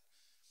above that,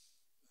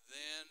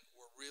 then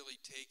we're really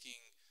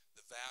taking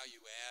the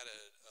value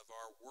added of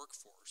our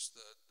workforce,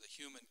 the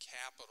human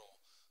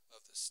capital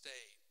of the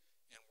state,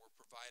 and we're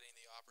providing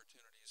the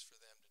opportunities for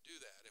them to do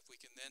that. If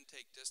we can then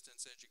take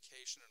distance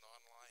education and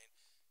online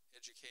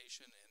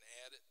education and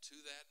add it to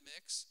that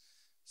mix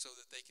so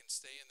that they can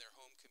stay in their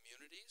home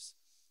communities,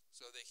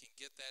 so they can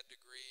get that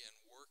degree and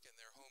work in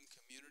their home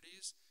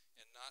communities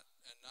and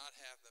not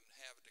have them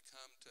have to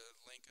come to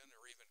Lincoln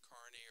or even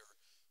Kearney or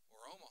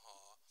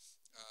Omaha.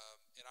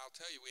 And I'll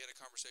tell you, we had a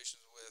conversation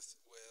with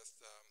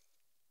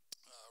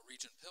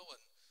Regent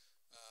Pillen,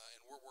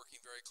 and we're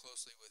working very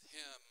closely with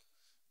him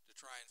to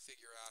try and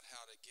figure out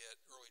how to get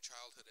early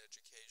childhood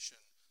education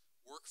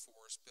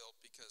workforce built,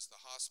 because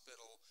the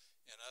hospital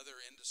and other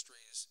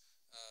industries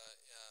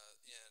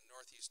in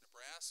northeast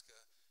Nebraska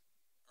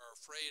are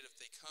afraid if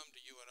they come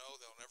to UNO,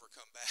 they'll never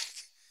come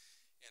back.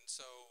 And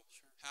so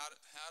how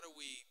do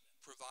we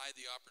provide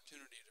the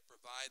opportunity to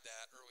provide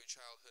that early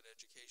childhood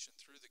education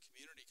through the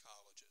community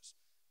colleges,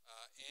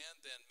 and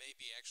then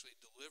maybe actually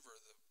deliver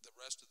the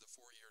rest of the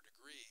four-year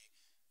degree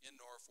in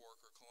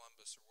Norfolk or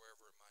Columbus or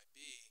wherever it might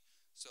be,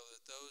 so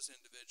that those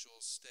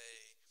individuals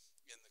stay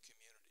in the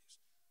communities.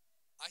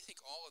 I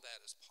think all of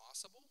that is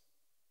possible,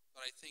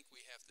 but I think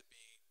we have to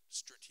be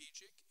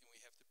strategic and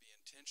we have to be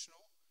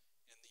intentional,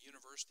 and the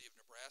University of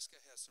Nebraska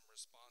has some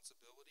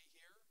responsibility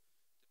here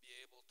to be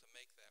able to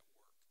make that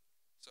work.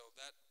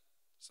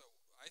 So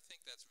I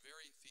think that's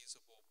very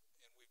feasible,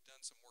 and we've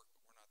done some work,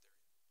 but we're not there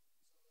yet.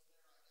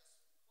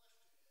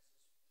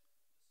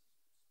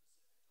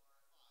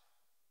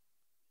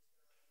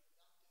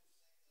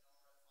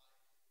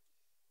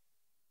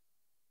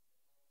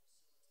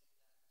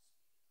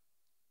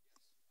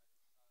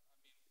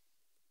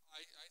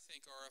 I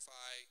think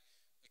RFI,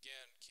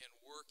 again, can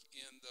work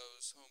in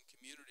those home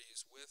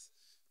communities with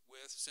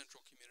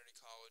Central Community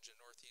College and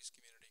Northeast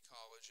Community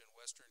College and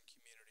Western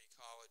Community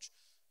College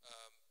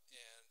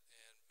and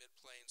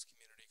Mid-Plains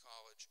Community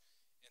College,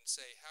 and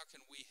say, how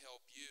can we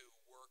help you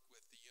work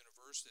with the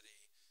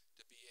university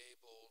to be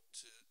able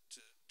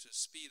to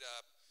speed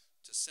up,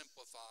 to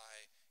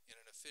simplify in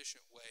an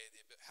efficient way?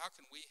 How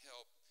can we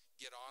help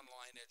get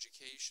online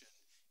education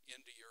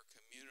into your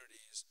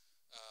communities,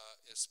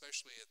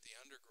 especially at the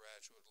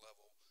undergraduate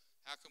level?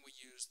 How can we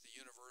use the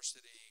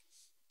university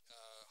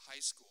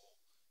high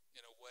school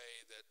in a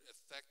way that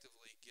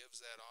effectively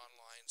gives that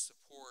online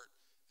support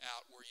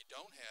out where you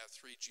don't have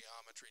 3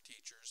 geometry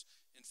teachers?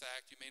 In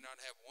fact, you may not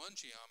have 1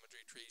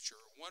 geometry teacher,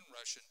 1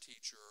 Russian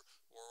teacher,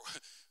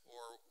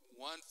 or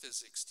 1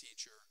 physics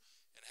teacher.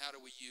 And how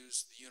do we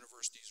use the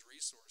university's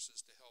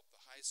resources to help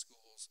the high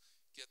schools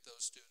get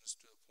those students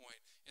to a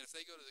point? And if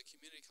they go to the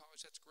community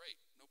college, that's great,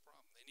 no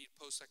problem. They need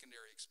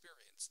post-secondary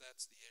experience,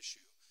 that's the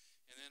issue.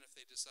 And then if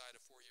they decide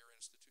a 4-year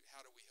institute,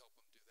 how do we help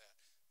them do that?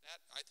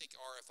 I think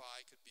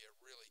RFI could be a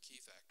really key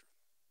factor.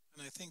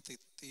 And I think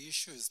the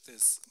issue is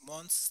this: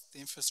 once the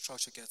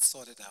infrastructure gets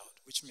sorted out,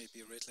 which may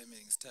be a rate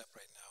limiting step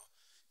right now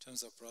in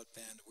terms of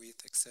broadband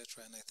width,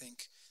 etc., and I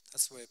think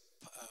that's where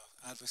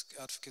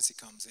advocacy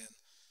comes in.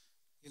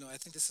 I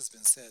think this has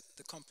been said.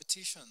 The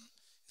competition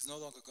is no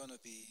longer going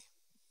to be,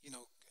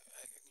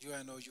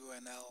 UNO,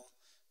 UNL,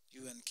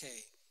 UNK.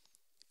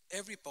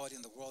 Everybody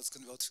in the world is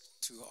going to be able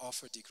to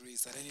offer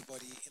degrees that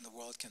anybody in the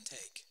world can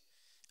take.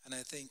 And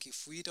I think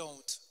if we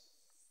don't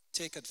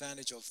take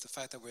advantage of the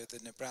fact that we're the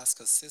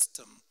Nebraska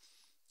system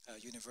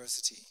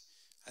university,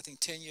 I think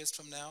 10 years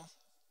from now,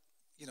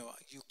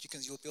 you'll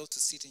be able to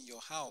sit in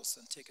your house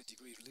and take a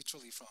degree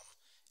literally from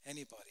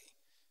anybody.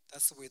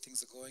 That's the way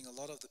things are going. A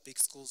lot of the big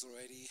schools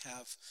already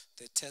have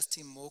their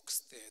testing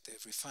MOOCs. They're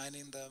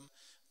refining them.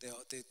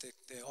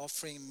 They're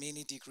offering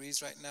mini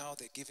degrees right now.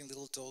 They're giving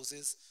little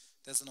doses.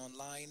 There's an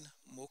online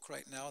MOOC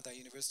right now at the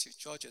University of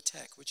Georgia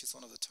Tech, which is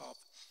one of the top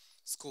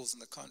schools in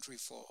the country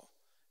for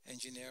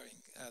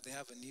engineering. They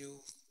have a new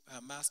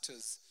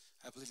master's,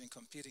 I believe, in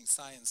computing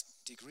science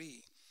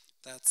degree.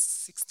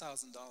 That's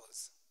 $6,000,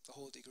 the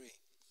whole degree.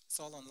 It's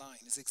all online.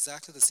 It's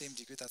exactly the same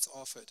degree that's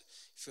offered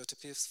if you were to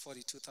pay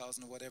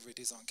 $42,000 or whatever it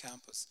is on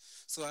campus.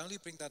 So I only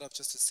bring that up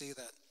just to say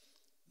that,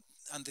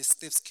 and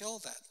they've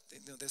scaled that.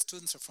 Their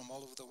students are from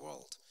all over the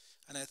world.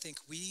 And I think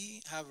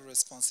we have a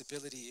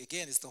responsibility.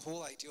 Again, it's the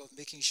whole idea of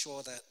making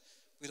sure that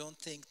we don't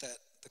think that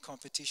the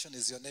competition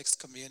is your next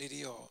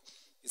community or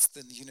it's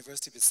the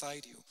university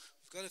beside you.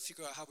 We've got to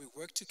figure out how we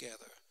work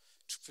together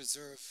to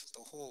preserve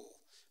the whole.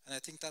 And I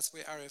think that's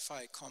where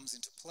RFI comes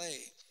into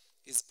play,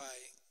 is by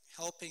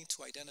helping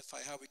to identify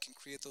how we can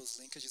create those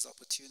linkages,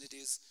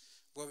 opportunities,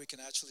 where we can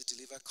actually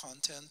deliver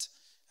content.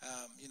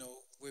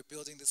 We're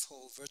building this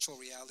whole virtual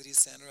reality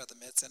center at the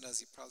Med Center,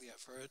 as you probably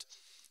have heard.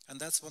 And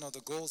that's one of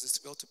the goals, is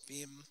to be able to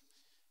beam,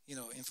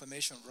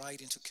 information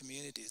right into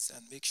communities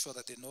and make sure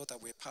that they know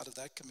that we're part of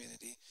that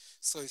community.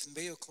 So if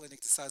Mayo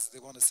Clinic decides that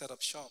they want to set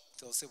up shop,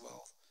 they'll say,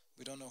 well,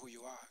 we don't know who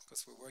you are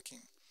because we're working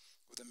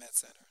with the Med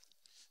Center.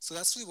 So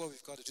that's really what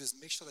we've got to do, is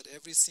make sure that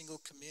every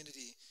single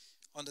community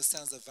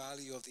understands the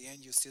value of the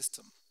NU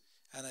system.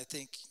 And I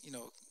think,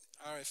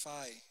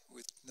 RFI,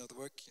 with the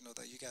work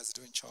that you guys are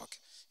doing, Chalk,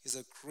 is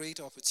a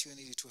great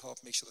opportunity to help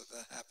make sure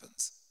that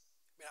happens.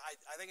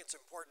 I think it's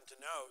important to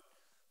note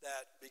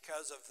that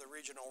because of the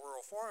regional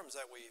rural forums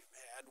that we've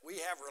had,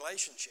 we have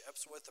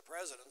relationships with the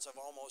presidents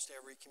of almost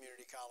every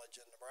community college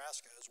in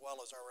Nebraska, as well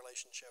as our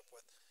relationship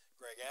with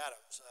Greg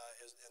Adams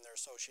in their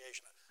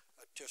association.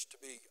 Just to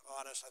be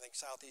honest, I think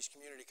Southeast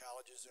Community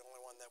College is the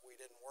only one that we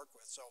didn't work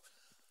with. So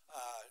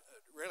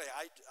really,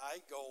 I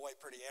go away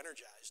pretty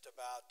energized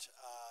about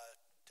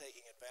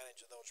taking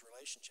advantage of those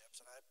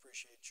relationships, and I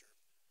appreciate your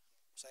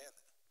saying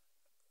that.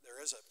 There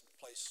is a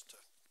place to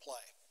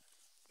play.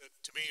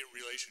 To me,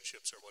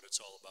 relationships are what it's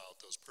all about,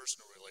 those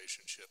personal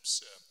relationships.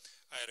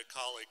 I had a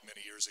colleague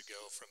many years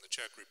ago from the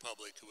Czech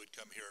Republic who would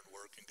come here and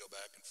work and go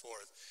back and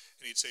forth.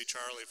 And he'd say,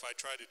 Charlie, if I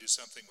try to do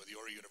something with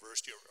your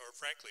university, or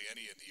frankly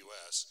any in the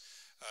U.S.,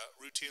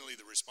 routinely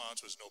the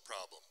response was no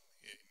problem,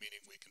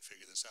 meaning we can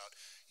figure this out.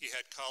 He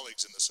had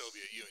colleagues in the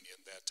Soviet Union,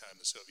 that time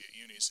the Soviet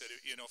Union. He said,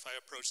 if I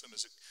approach them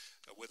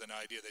with an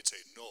idea, they'd say,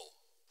 no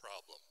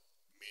problem,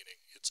 meaning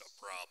it's a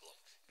problem.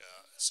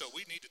 So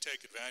we need to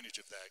take advantage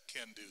of that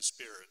can-do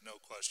spirit,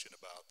 no question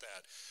about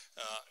that.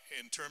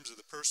 In terms of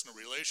the personal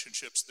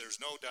relationships,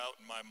 there's no doubt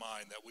in my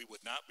mind that we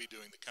would not be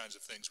doing the kinds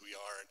of things we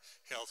are in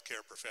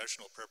healthcare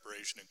professional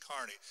preparation in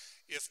Kearney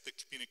if the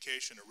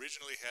communication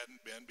originally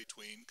hadn't been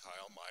between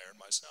Kyle Meyer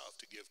and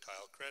myself. To give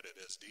Kyle credit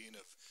as Dean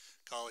of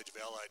College of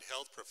Allied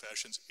Health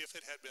Professions, if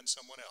it had been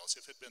someone else,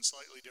 if it had been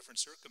slightly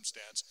different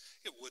circumstance,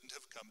 it wouldn't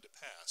have come to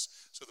pass.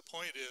 So the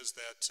point is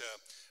that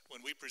when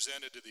we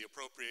presented to the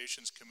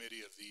Appropriations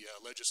Committee of the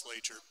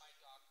legislature,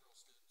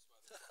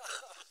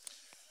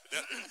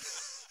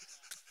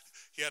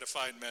 he had a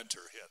fine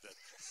mentor. He had that.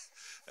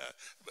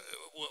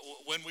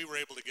 When we were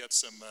able to get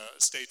some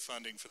state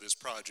funding for this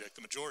project,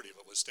 the majority of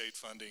it was state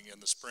funding in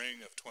the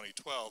spring of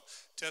 2012,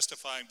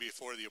 testifying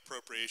before the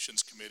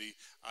Appropriations Committee,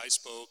 I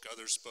spoke,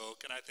 others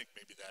spoke, and I think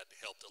maybe that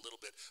helped a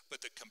little bit,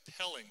 but the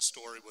compelling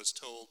story was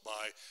told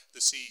by the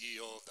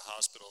CEO of the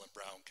hospital in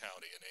Brown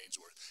County in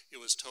Ainsworth.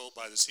 It was told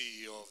by the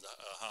CEO of the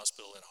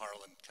hospital in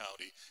Harlan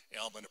County,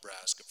 Alma,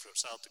 Nebraska, from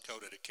South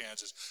Dakota to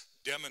Kansas,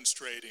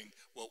 demonstrating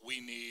what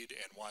we need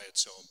and why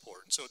it's so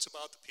important. So it's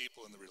about the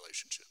people and the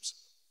relationships.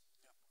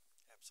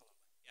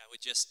 Yeah, I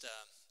would just,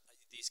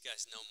 these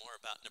guys know more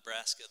about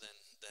Nebraska than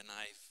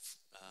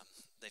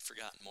they've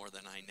forgotten more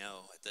than I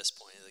know at this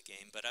point of the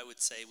game. But I would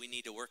say we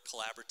need to work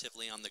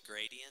collaboratively on the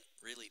gradient,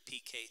 really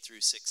PK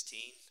through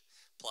 16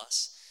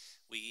 plus.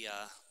 We're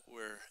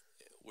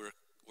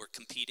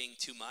competing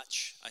too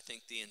much. I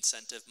think the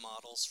incentive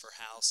models for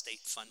how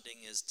state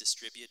funding is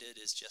distributed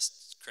is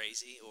just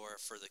crazy, or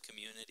for the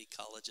community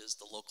colleges,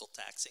 the local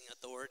taxing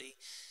authority.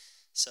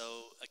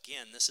 So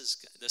again, this is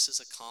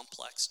a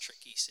complex,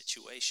 tricky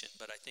situation,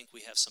 but I think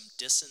we have some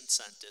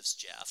disincentives,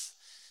 Jeff,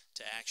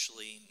 to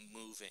actually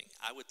moving.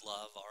 I would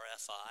love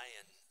RFI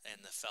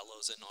and the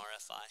fellows in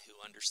RFI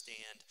who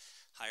understand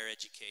higher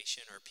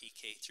education or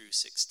PK through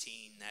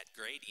 16, that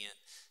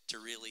gradient, to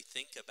really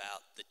think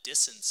about the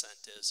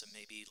disincentives and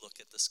maybe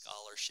look at the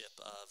scholarship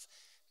of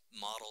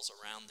models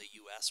around the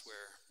U.S.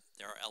 where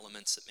there are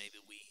elements that maybe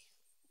we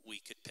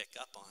could pick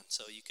up on.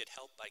 So you could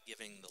help by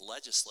giving the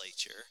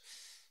legislature,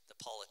 the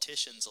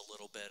politicians, a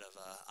little bit of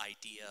an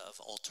idea of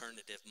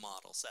alternative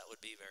models. That would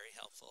be very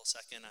helpful.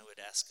 Second, I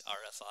would ask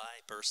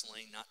RFI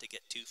personally not to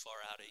get too far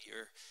out of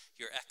your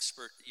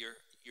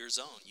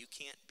zone. You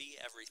can't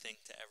be everything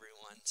to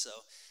everyone.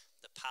 So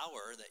the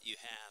power that you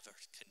have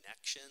are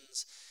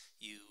connections.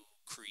 You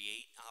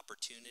create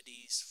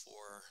opportunities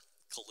for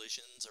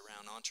collisions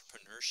around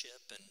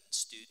entrepreneurship and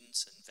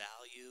students and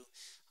value.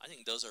 I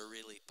think those are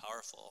really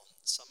powerful.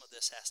 Some of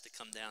this has to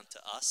come down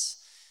to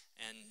us.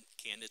 And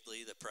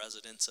candidly, the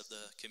presidents of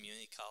the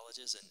community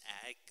colleges and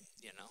ag,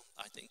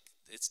 I think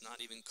it's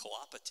not even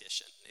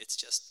co-opetition. It's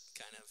just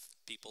kind of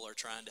people are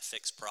trying to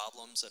fix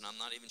problems, and I'm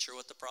not even sure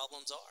what the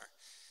problems are.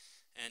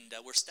 And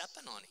we're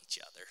stepping on each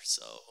other.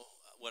 So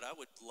what I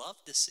would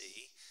love to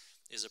see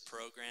is a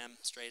program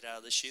straight out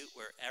of the chute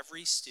where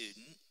every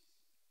student,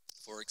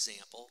 for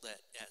example,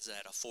 that is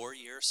at a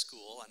 4-year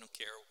school, I don't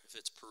care if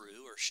it's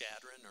Peru or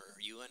Chadron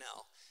or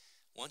UNL,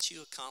 once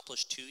you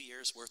accomplish 2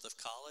 years worth of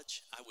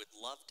college, I would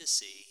love to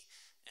see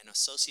an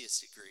associate's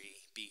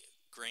degree be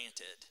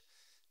granted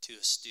to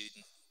a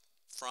student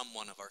from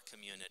one of our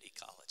community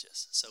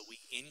colleges. So we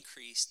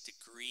increase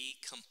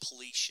degree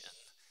completion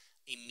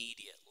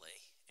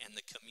immediately, and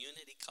the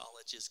community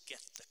colleges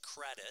get the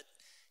credit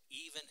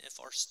even if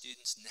our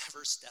students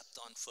never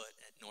stepped on foot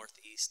at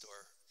Northeast,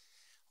 or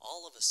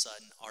all of a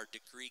sudden our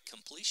degree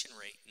completion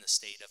rate in the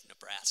state of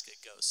Nebraska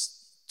goes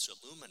to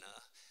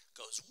Lumina,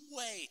 goes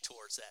way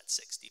towards that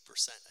 60%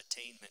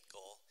 attainment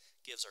goal,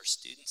 gives our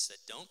students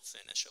that don't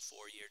finish a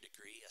 4-year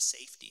degree a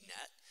safety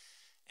net,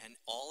 and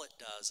all it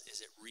does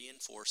is it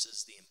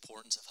reinforces the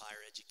importance of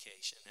higher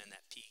education and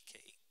that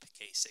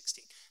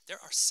PK16. There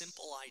are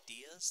simple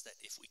ideas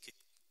that if we could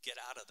get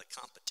out of the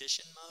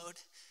competition mode,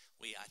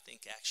 we, I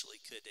think,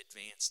 actually could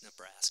advance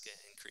Nebraska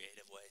in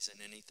creative ways, and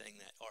anything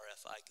that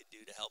RFI could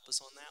do to help us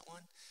on that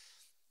one,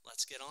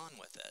 let's get on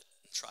with it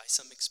and try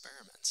some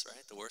experiments,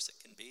 right? The worst it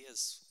can be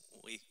is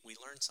we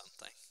learn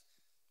something.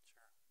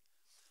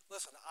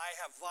 Listen, I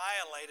have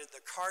violated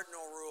the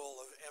cardinal rule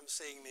of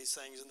emceeing these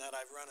things in that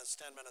I've run us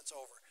 10 minutes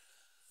over.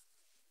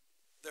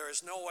 There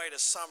is no way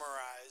to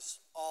summarize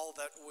all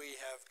that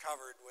we have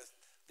covered with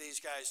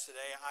these guys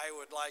today. I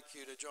would like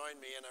you to join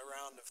me in a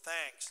round of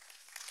thanks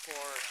for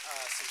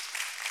some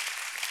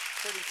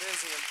pretty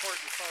busy,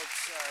 important folks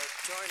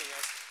joining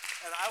us.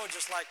 And I would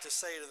just like to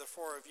say to the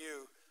four of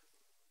you,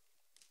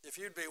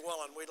 if you'd be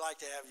willing, we'd like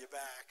to have you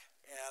back.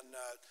 And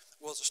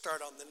we'll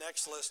start on the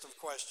next list of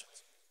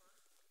questions.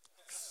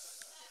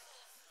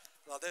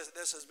 Well,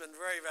 this has been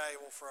very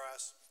valuable for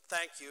us.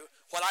 Thank you.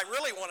 What I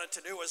really wanted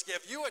to do was give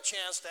you a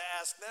chance to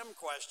ask them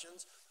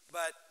questions,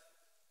 but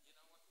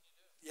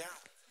yeah.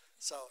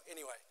 So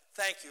anyway,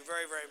 thank you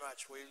very, very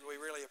much. We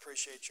really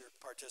appreciate your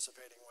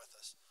participating with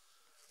us.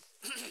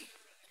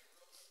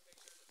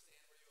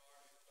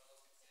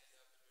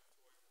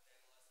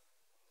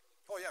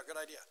 Oh yeah, good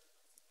idea.